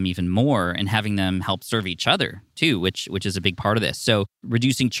serving them even more and having them help serve each other too, which is a big part of this. So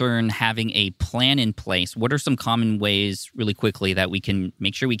reducing churn, having a plan in place. What are some common ways really quickly that we can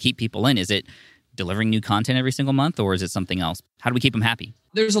make sure we keep people in? Is it delivering new content every single month or is it something else? How do we keep them happy?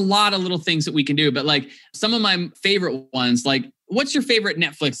 There's a lot of little things that we can do, but like some of my favorite ones, like what's your favorite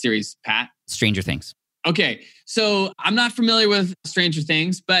Netflix series, Pat? Stranger Things. Okay, so I'm not familiar with Stranger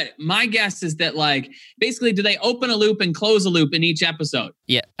Things, but my guess is that like basically do they open a loop and close a loop in each episode?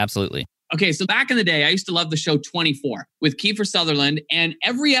 Yeah, absolutely. Okay, so back in the day, I used to love the show 24 with Kiefer Sutherland. And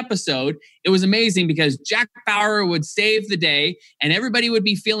every episode, it was amazing because Jack Bauer would save the day and everybody would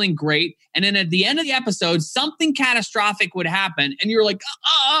be feeling great. And then at the end of the episode, something catastrophic would happen. And you're like,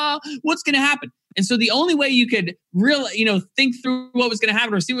 what's going to happen? And so the only way you could really, think through what was going to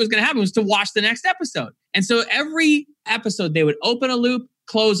happen or see what was going to happen was to watch the next episode. And so every episode, they would open a loop,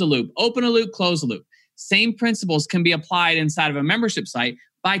 close a loop, open a loop, close a loop. Same principles can be applied inside of a membership site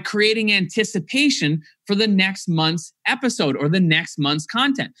by creating anticipation for the next month's episode or the next month's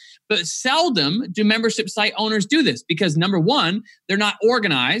content. But seldom do membership site owners do this because number one, they're not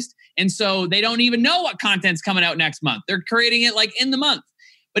organized. And so they don't even know what content's coming out next month. They're creating it like in the month.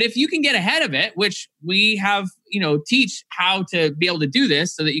 But if you can get ahead of it, which we have, teach how to be able to do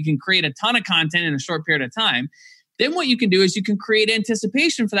this so that you can create a ton of content in a short period of time, then what you can do is you can create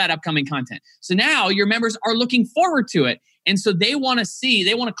anticipation for that upcoming content. So now your members are looking forward to it. And so they want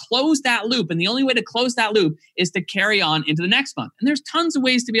to close that loop. And the only way to close that loop is to carry on into the next month. And there's tons of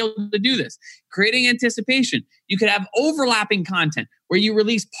ways to be able to do this. Creating anticipation. You could have overlapping content where you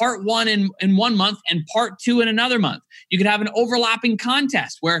release part one in 1 month and part two in another month. You could have an overlapping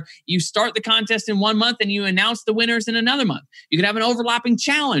contest where you start the contest in 1 month and you announce the winners in another month. You could have an overlapping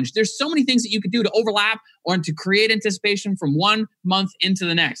challenge. There's so many things that you could do to overlap or to create anticipation from 1 month into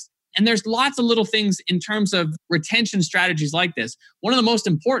the next. And there's lots of little things in terms of retention strategies like this. One of the most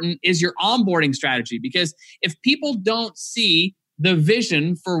important is your onboarding strategy, because if people don't see the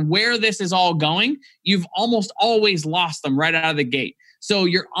vision for where this is all going, you've almost always lost them right out of the gate. So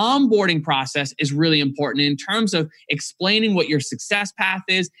your onboarding process is really important in terms of explaining what your success path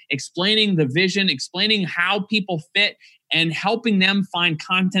is, explaining the vision, explaining how people fit, and helping them find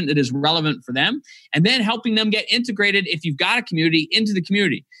content that is relevant for them, and then helping them get integrated, if you've got a community, into the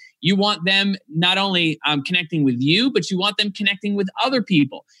community. You want them not only connecting with you, but you want them connecting with other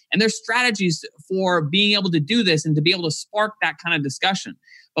people. And there's strategies for being able to do this and to be able to spark that kind of discussion.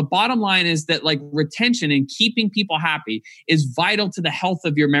 But bottom line is that retention and keeping people happy is vital to the health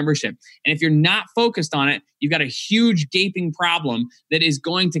of your membership. And if you're not focused on it, you've got a huge gaping problem that is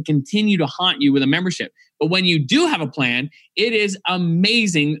going to continue to haunt you with a membership. But when you do have a plan, it is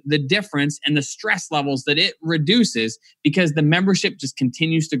amazing the difference and the stress levels that it reduces because the membership just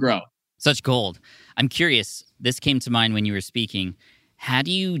continues to grow. Such gold. I'm curious, this came to mind when you were speaking. How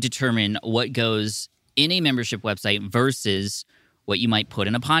do you determine what goes in a membership website versus what you might put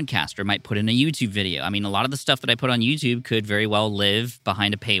in a podcast or might put in a YouTube video? I mean, a lot of the stuff that I put on YouTube could very well live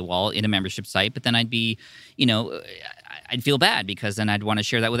behind a paywall in a membership site, but then I'd be, I'd feel bad because then I'd want to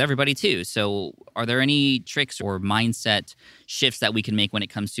share that with everybody too. So are there any tricks or mindset shifts that we can make when it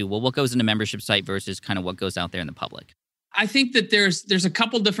comes to, what goes in a membership site versus kind of what goes out there in the public? I think that there's a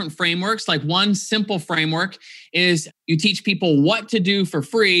couple different frameworks. Like one simple framework is you teach people what to do for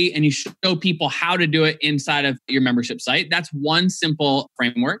free and you show people how to do it inside of your membership site. That's one simple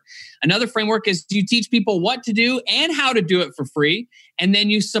framework. Another framework is you teach people what to do and how to do it for free. And then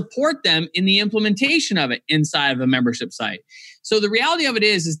you support them in the implementation of it inside of a membership site. So the reality of it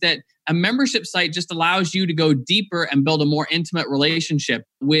is that a membership site just allows you to go deeper and build a more intimate relationship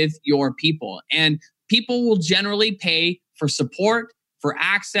with your people. And people will generally pay for support, for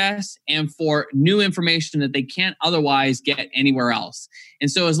access, and for new information that they can't otherwise get anywhere else.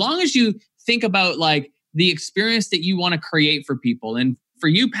 And so as long as you think about the experience that you want to create for people, and for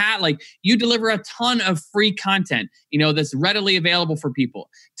you, Pat, you deliver a ton of free content, that's readily available for people.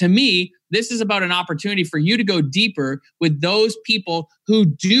 To me, this is about an opportunity for you to go deeper with those people who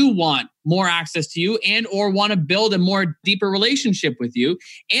do want more access to you and or want to build a more deeper relationship with you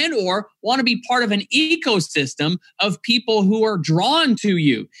and or want to be part of an ecosystem of people who are drawn to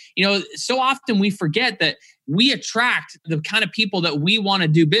you. So often we forget that we attract the kind of people that we want to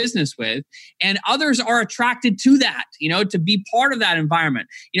do business with, and others are attracted to that, to be part of that environment.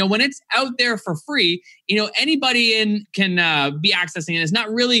 When it's out there for free, anybody can be accessing it. It's not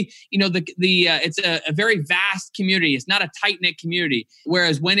really, it's a very vast community. It's not a tight-knit community.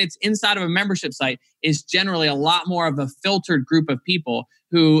 Whereas when it's inside of a membership site, it's generally a lot more of a filtered group of people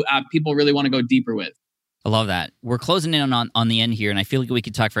who people really want to go deeper with. I love that. We're closing in on the end here, and I feel like we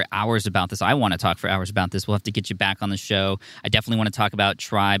could talk for hours about this. I want to talk for hours about this. We'll have to get you back on the show. I definitely want to talk about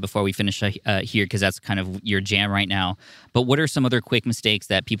Tribe before we finish here because that's kind of your jam right now. But what are some other quick mistakes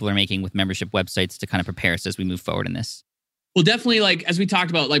that people are making with membership websites to kind of prepare us as we move forward in this? Well, definitely, as we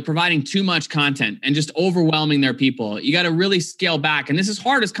talked about, providing too much content and just overwhelming their people. You got to really scale back. And this is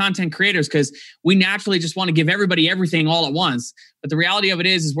hard as content creators because we naturally just want to give everybody everything all at once. But the reality of it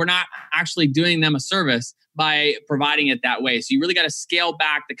is we're not actually doing them a service by providing it that way. So you really got to scale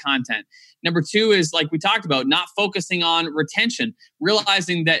back the content. Number two is, like we talked about, not focusing on retention,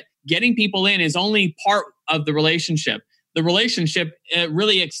 realizing that getting people in is only part of the relationship. The relationship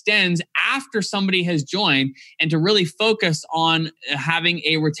really extends after somebody has joined, and to really focus on having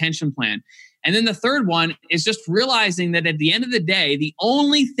a retention plan. And then the third one is just realizing that at the end of the day, the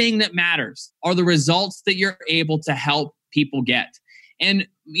only thing that matters are the results that you're able to help people get. And,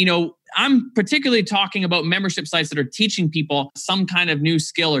 I'm particularly talking about membership sites that are teaching people some kind of new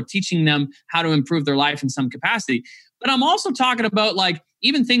skill or teaching them how to improve their life in some capacity. But I'm also talking about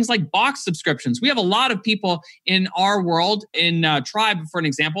even things like box subscriptions. We have a lot of people in our world, in Tribe, for an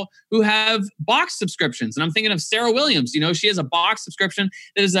example, who have box subscriptions. And I'm thinking of Sarah Williams. She has a box subscription.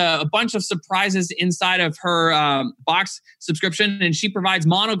 There's a bunch of surprises inside of her box subscription, and she provides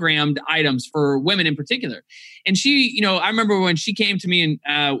monogrammed items for women in particular. And she, I remember when she came to me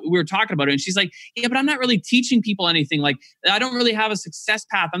and we were talking about it, and she's like, yeah, but I'm not really teaching people anything. I don't really have a success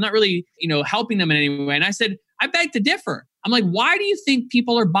path. I'm not really, helping them in any way. And I said, I beg to differ. I'm like, why do you think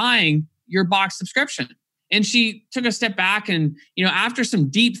people are buying your box subscription? And she took a step back and, after some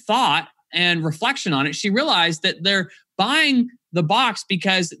deep thought and reflection on it, she realized that they're buying the box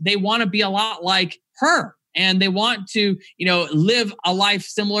because they want to be a lot like her. And they want to, live a life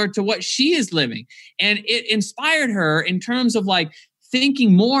similar to what she is living. And it inspired her in terms of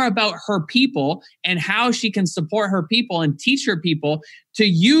thinking more about her people and how she can support her people and teach her people to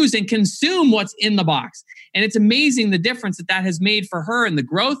use and consume what's in the box. And it's amazing the difference that has made for her in the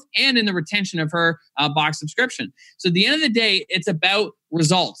growth and in the retention of her box subscription. So at the end of the day, it's about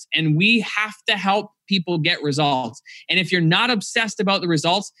results, and we have to help people get results. And if you're not obsessed about the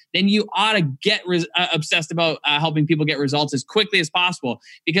results, then you ought to get obsessed about helping people get results as quickly as possible.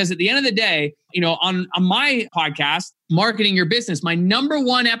 Because at the end of the day, on my podcast, Marketing Your Business, my number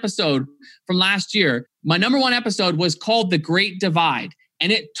one episode from last year, my number one episode was called The Great Divide.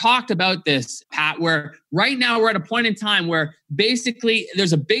 And it talked about this, Pat, where right now we're at a point in time where basically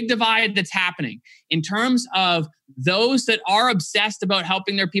there's a big divide that's happening in terms of those that are obsessed about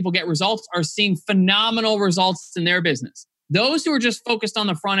helping their people get results are seeing phenomenal results in their business. Those who are just focused on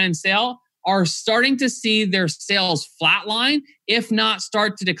the front end sale are starting to see their sales flatline, if not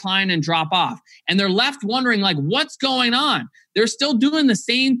start to decline and drop off. And they're left wondering, what's going on? They're still doing the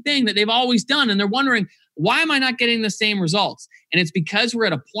same thing that they've always done. And they're wondering, why am I not getting the same results? And it's because we're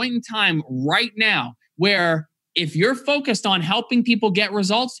at a point in time right now where if you're focused on helping people get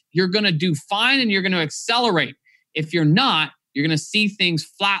results, you're going to do fine and you're going to accelerate. If you're not, you're going to see things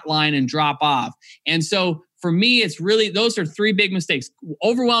flatline and drop off. And so for me, it's really, those are three big mistakes: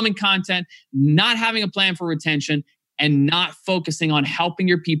 overwhelming content, not having a plan for retention, and not focusing on helping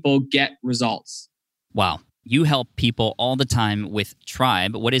your people get results. Wow. You help people all the time with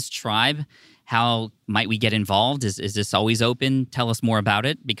Tribe. What is Tribe? How might we get involved? Is this always open? Tell us more about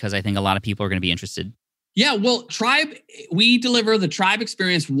it, because I think a lot of people are going to be interested. Yeah, well, Tribe, we deliver the Tribe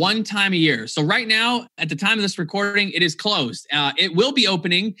experience one time a year. So right now, at the time of this recording, it is closed. It will be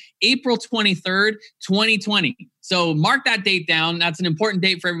opening April 23rd, 2020. So mark that date down. That's an important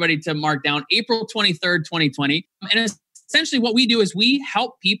date for everybody to mark down, April 23rd, 2020. And essentially what we do is we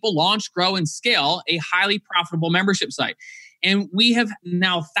help people launch, grow, and scale a highly profitable membership site. And we have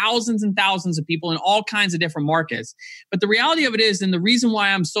now thousands and thousands of people in all kinds of different markets. But the reality of it is, and the reason why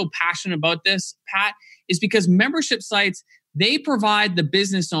I'm so passionate about this, Pat, is because membership sites, they provide the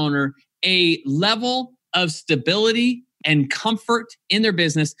business owner a level of stability and comfort in their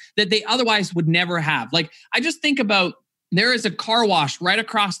business that they otherwise would never have. I just think about, there is a car wash right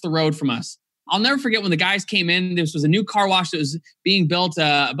across the road from us. I'll never forget when the guys came in. This was a new car wash that was being built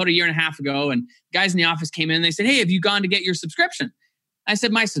about a year and a half ago. And guys in the office came in and they said, hey, have you gone to get your subscription? I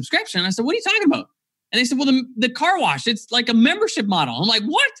said, my subscription? I said, what are you talking about? And they said, well, the car wash, it's like a membership model. I'm like,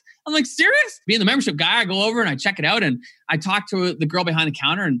 what? I'm like, serious? Being the membership guy, I go over and I check it out. And I talked to the girl behind the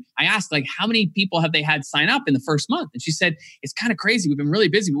counter and I asked, how many people have they had sign up in the first month? And she said, it's kind of crazy. We've been really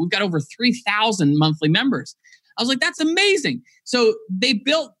busy, but we've got over 3,000 monthly members. I was like, that's amazing. So they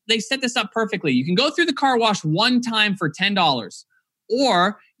set this up perfectly. You can go through the car wash one time for $10,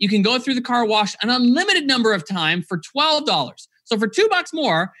 or you can go through the car wash an unlimited number of times for $12. So for $2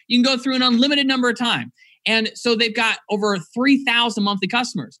 more, you can go through an unlimited number of times. And so they've got over 3,000 monthly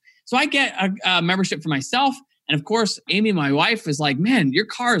customers. So I get a membership for myself. And of course, Amy, my wife, is like, man, your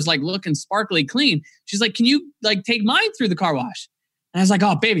car is looking sparkly clean. She's like, can you take mine through the car wash? And I was like,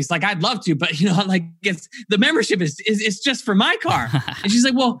 oh, baby, it's I'd love to, but it's the membership is just for my car. And she's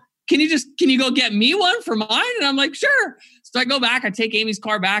like, well, can you go get me one for mine? And I'm like, sure. So I go back, I take Amy's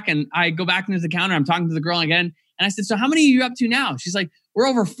car back and I go back into the counter. I'm talking to the girl again. And I said, so how many are you up to now? She's like, we're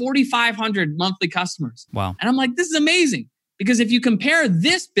over 4,500 monthly customers. Wow. And I'm like, this is amazing. Because if you compare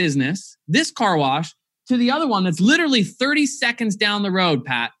this business, this car wash, to the other one that's literally 30 seconds down the road,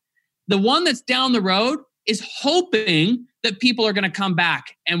 Pat, The one that's down the road is hoping that people are going to come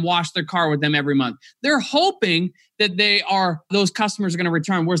back and wash their car with them every month. They're hoping that those customers are going to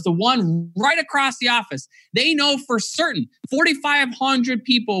return. Whereas the one right across the office, they know for certain 4,500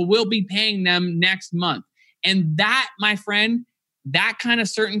 people will be paying them next month. And that, my friend, that kind of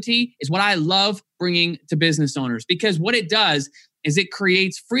certainty is what I love bringing to business owners, because what it does is it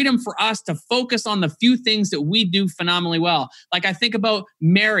creates freedom for us to focus on the few things that we do phenomenally well. Like I think about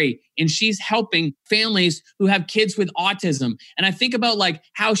Mary, and she's helping families who have kids with autism. And I think about like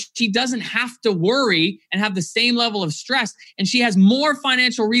how she doesn't have to worry and have the same level of stress. And she has more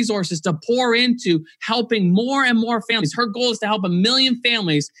financial resources to pour into helping more and more families. Her goal is to help 1 million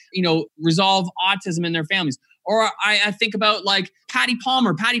families, resolve autism in their families. Or I think about like Patty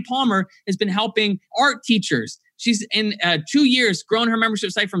Palmer. Patty Palmer has been helping art teachers. She's in 2 years grown her membership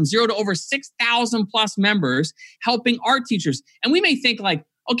site from 0 to over 6,000 plus members, helping art teachers. And we may think like,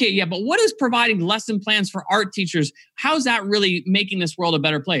 okay, yeah, but what is providing lesson plans for art teachers? How's that really making this world a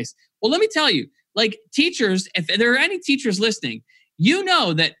better place? Well, let me tell you, like teachers, if there are any teachers listening, you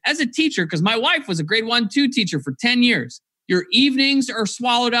know that as a teacher, because my wife was a grade 1-2 teacher for 10 years, your evenings are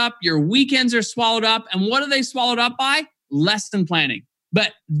swallowed up, your weekends are swallowed up. And what are they swallowed up by? Lesson planning.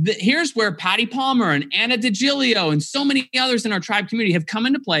 But here's where Patty Palmer and Anna DiGilio and so many others in our tribe community have come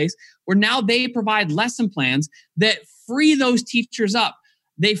into place, where now they provide lesson plans that free those teachers up.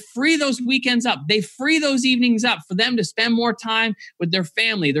 They free those weekends up. They free those evenings up for them to spend more time with their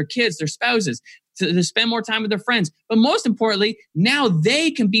family, their kids, their spouses, to spend more time with their friends. But most importantly, now they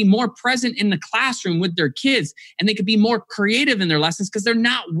can be more present in the classroom with their kids, and they can be more creative in their lessons because they're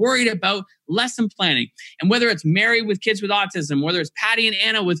not worried about lesson planning. And whether it's Mary with kids with autism, whether it's Patty and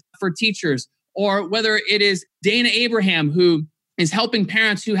Anna for teachers, or whether it is Dana Abraham, who is helping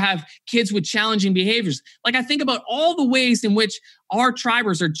parents who have kids with challenging behaviors. Like I think about all the ways in which our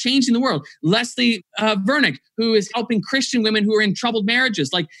tribers are changing the world. Leslie Vernick, who is helping Christian women who are in troubled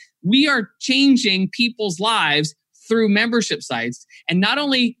marriages. Like we are changing people's lives through membership sites. And not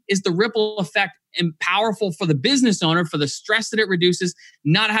only is the ripple effect powerful for the business owner, for the stress that it reduces,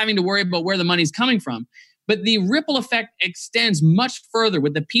 not having to worry about where the money's coming from, but the ripple effect extends much further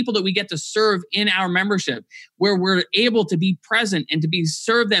with the people that we get to serve in our membership, where we're able to be present and to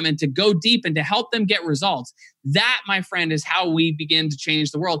serve them and to go deep and to help them get results. That, my friend, is how we begin to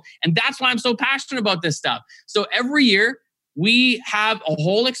change the world. And that's why I'm so passionate about this stuff. So every year, we have a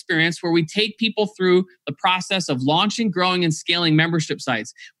whole experience where we take people through the process of launching, growing, and scaling membership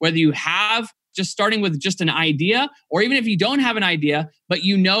sites. Whether you have just starting with just an idea, or even if you don't have an idea, but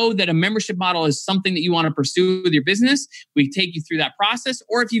you know that a membership model is something that you want to pursue with your business, we take you through that process.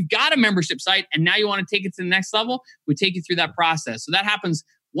 Or if you've got a membership site and now you want to take it to the next level, we take you through that process. So that happens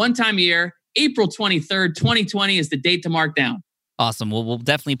one time a year. April 23rd, 2020 is the date to mark down. Awesome. Well, we'll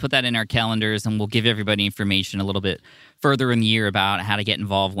definitely put that in our calendars, and we'll give everybody information a little bit further in the year about how to get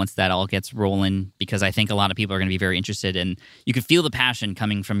involved once that all gets rolling, because I think a lot of people are going to be very interested, and you can feel the passion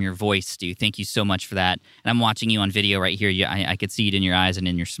coming from your voice, Stu. Thank you so much for that. And I'm watching you on video right here. I could see it in your eyes and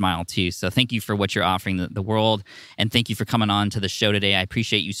in your smile too. So thank you for what you're offering the world, and thank you for coming on to the show today. I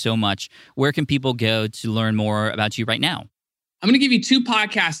appreciate you so much. Where can people go to learn more about you right now? I'm going to give you 2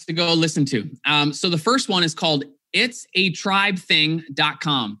 podcasts to go listen to. So the first one is called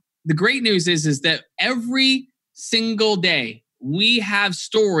itsatribething.com. The great news is that every single day we have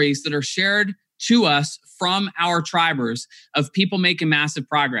stories that are shared to us from our tribers of people making massive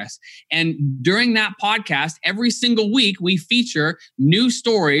progress. And during that podcast, every single week, we feature new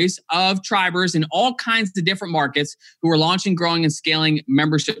stories of tribers in all kinds of different markets who are launching, growing, and scaling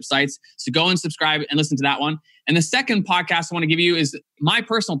membership sites. So go and subscribe and listen to that one. And the second podcast I want to give you is my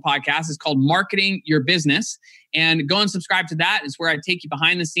personal podcast. It's called Marketing Your Business. And go and subscribe to that. It's where I take you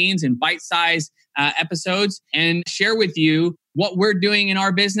behind the scenes in bite-sized episodes and share with you what we're doing in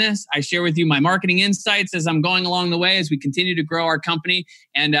our business. I share with you my marketing insights as I'm going along the way as we continue to grow our company.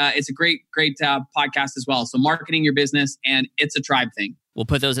 And it's a great podcast as well. So Marketing Your Business and It's a Tribe Thing. We'll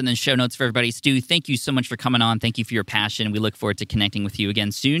put those in the show notes for everybody. Stu, thank you so much for coming on. Thank you for your passion. We look forward to connecting with you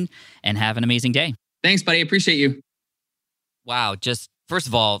again soon, and have an amazing day. Thanks, buddy. Appreciate you. Wow. Just first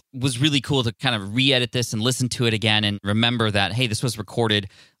of all, it was really cool to kind of re-edit this and listen to it again and remember that, hey, this was recorded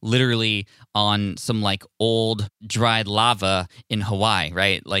literally on some like old dried lava in Hawaii,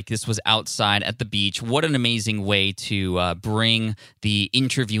 right? Like this was outside at the beach. What an amazing way to bring the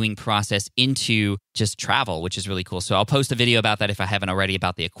interviewing process into just travel, which is really cool. So I'll post a video about that if I haven't already,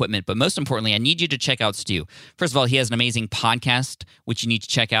 about the equipment. But most importantly, I need you to check out Stu. First of all, he has an amazing podcast, which you need to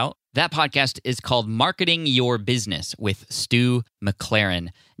check out. That podcast is called Marketing Your Business with Stu McLaren.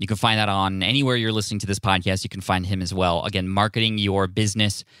 You can find that on anywhere you're listening to this podcast. You can find him as well. Again, Marketing Your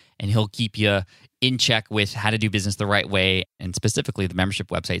Business. and he'll keep you in check with how to do business the right way, and specifically the membership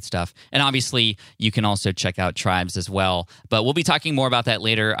website stuff. And obviously, you can also check out Tribes as well. But we'll be talking more about that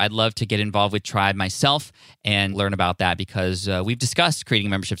later. I'd love to get involved with Tribe myself and learn about that, because we've discussed creating a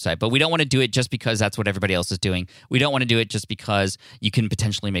membership site, but we don't want to do it just because that's what everybody else is doing. We don't want to do it just because you can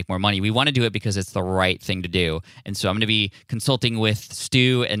potentially make more money. We want to do it because it's the right thing to do. And so I'm going to be consulting with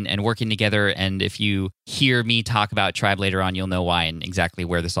Stu and working together. And if you hear me talk about Tribe later on, you'll know why and exactly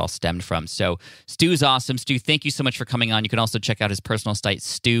where this all stemmed from. So Stu's awesome. Stu, thank you so much for coming on. You can also check out his personal site,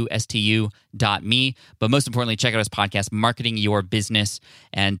 stu.me. But most importantly, check out his podcast, Marketing Your Business.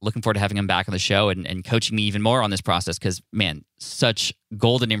 And looking forward to having him back on the show and coaching me even more on this process, because, man, such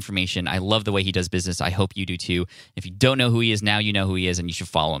golden information. I love the way he does business. I hope you do too. If you don't know who he is now, you know who he is, and you should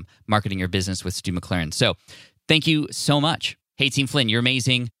follow him. Marketing Your Business with Stu McLaren. So thank you so much. Hey, Team Flynn, you're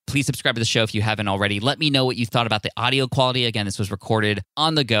amazing. Please subscribe to the show if you haven't already. Let me know what you thought about the audio quality. Again, this was recorded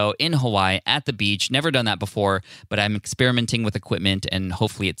on the go in Hawaii at the beach. Never done that before, but I'm experimenting with equipment, and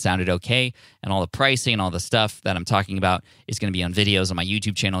hopefully it sounded okay. And all the pricing and all the stuff that I'm talking about is going to be on videos on my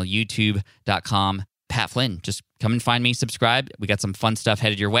YouTube channel, youtube.com. Pat Flynn. Just come and find me, subscribe. We got some fun stuff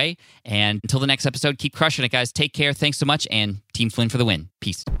headed your way. And until the next episode, keep crushing it, guys. Take care. Thanks so much. And Team Flynn for the win.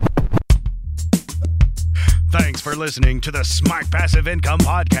 Peace. Thanks for listening to the Smart Passive Income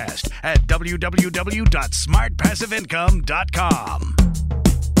Podcast at www.smartpassiveincome.com.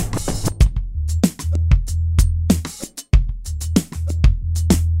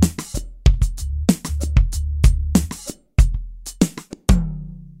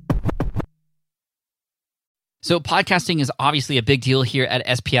 So podcasting is obviously a big deal here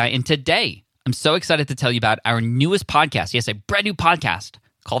at SPI, and today I'm so excited to tell you about our newest podcast. Yes, a brand new podcast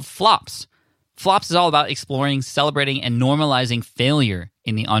called Flops. Flops is all about exploring, celebrating, and normalizing failure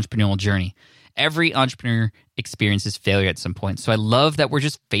in the entrepreneurial journey. Every entrepreneur experiences failure at some point, so I love that we're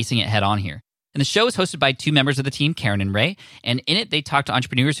just facing it head on here. And the show is hosted by two members of the team, Karen and Ray, and in it they talk to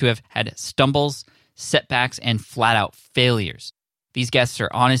entrepreneurs who have had stumbles, setbacks, and flat-out failures. These guests are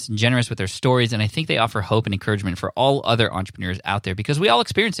honest and generous with their stories, and I think they offer hope and encouragement for all other entrepreneurs out there, because we all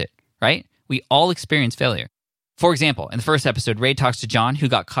experience it, right? We all experience failure. For example, in the first episode, Ray talks to John, who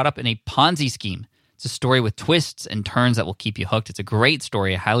got caught up in a Ponzi scheme. It's a story with twists and turns that will keep you hooked. It's a great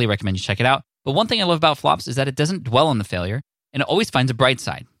story. I highly recommend you check it out. But one thing I love about Flops is that it doesn't dwell on the failure, and it always finds a bright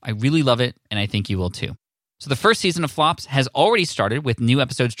side. I really love it, and I think you will too. So the first season of Flops has already started, with new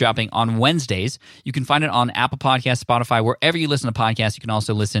episodes dropping on Wednesdays. You can find it on Apple Podcasts, Spotify, wherever you listen to podcasts. You can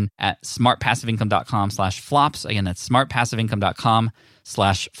also listen at smartpassiveincome.com/flops. Again, that's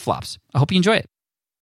smartpassiveincome.com/flops. I hope you enjoy it.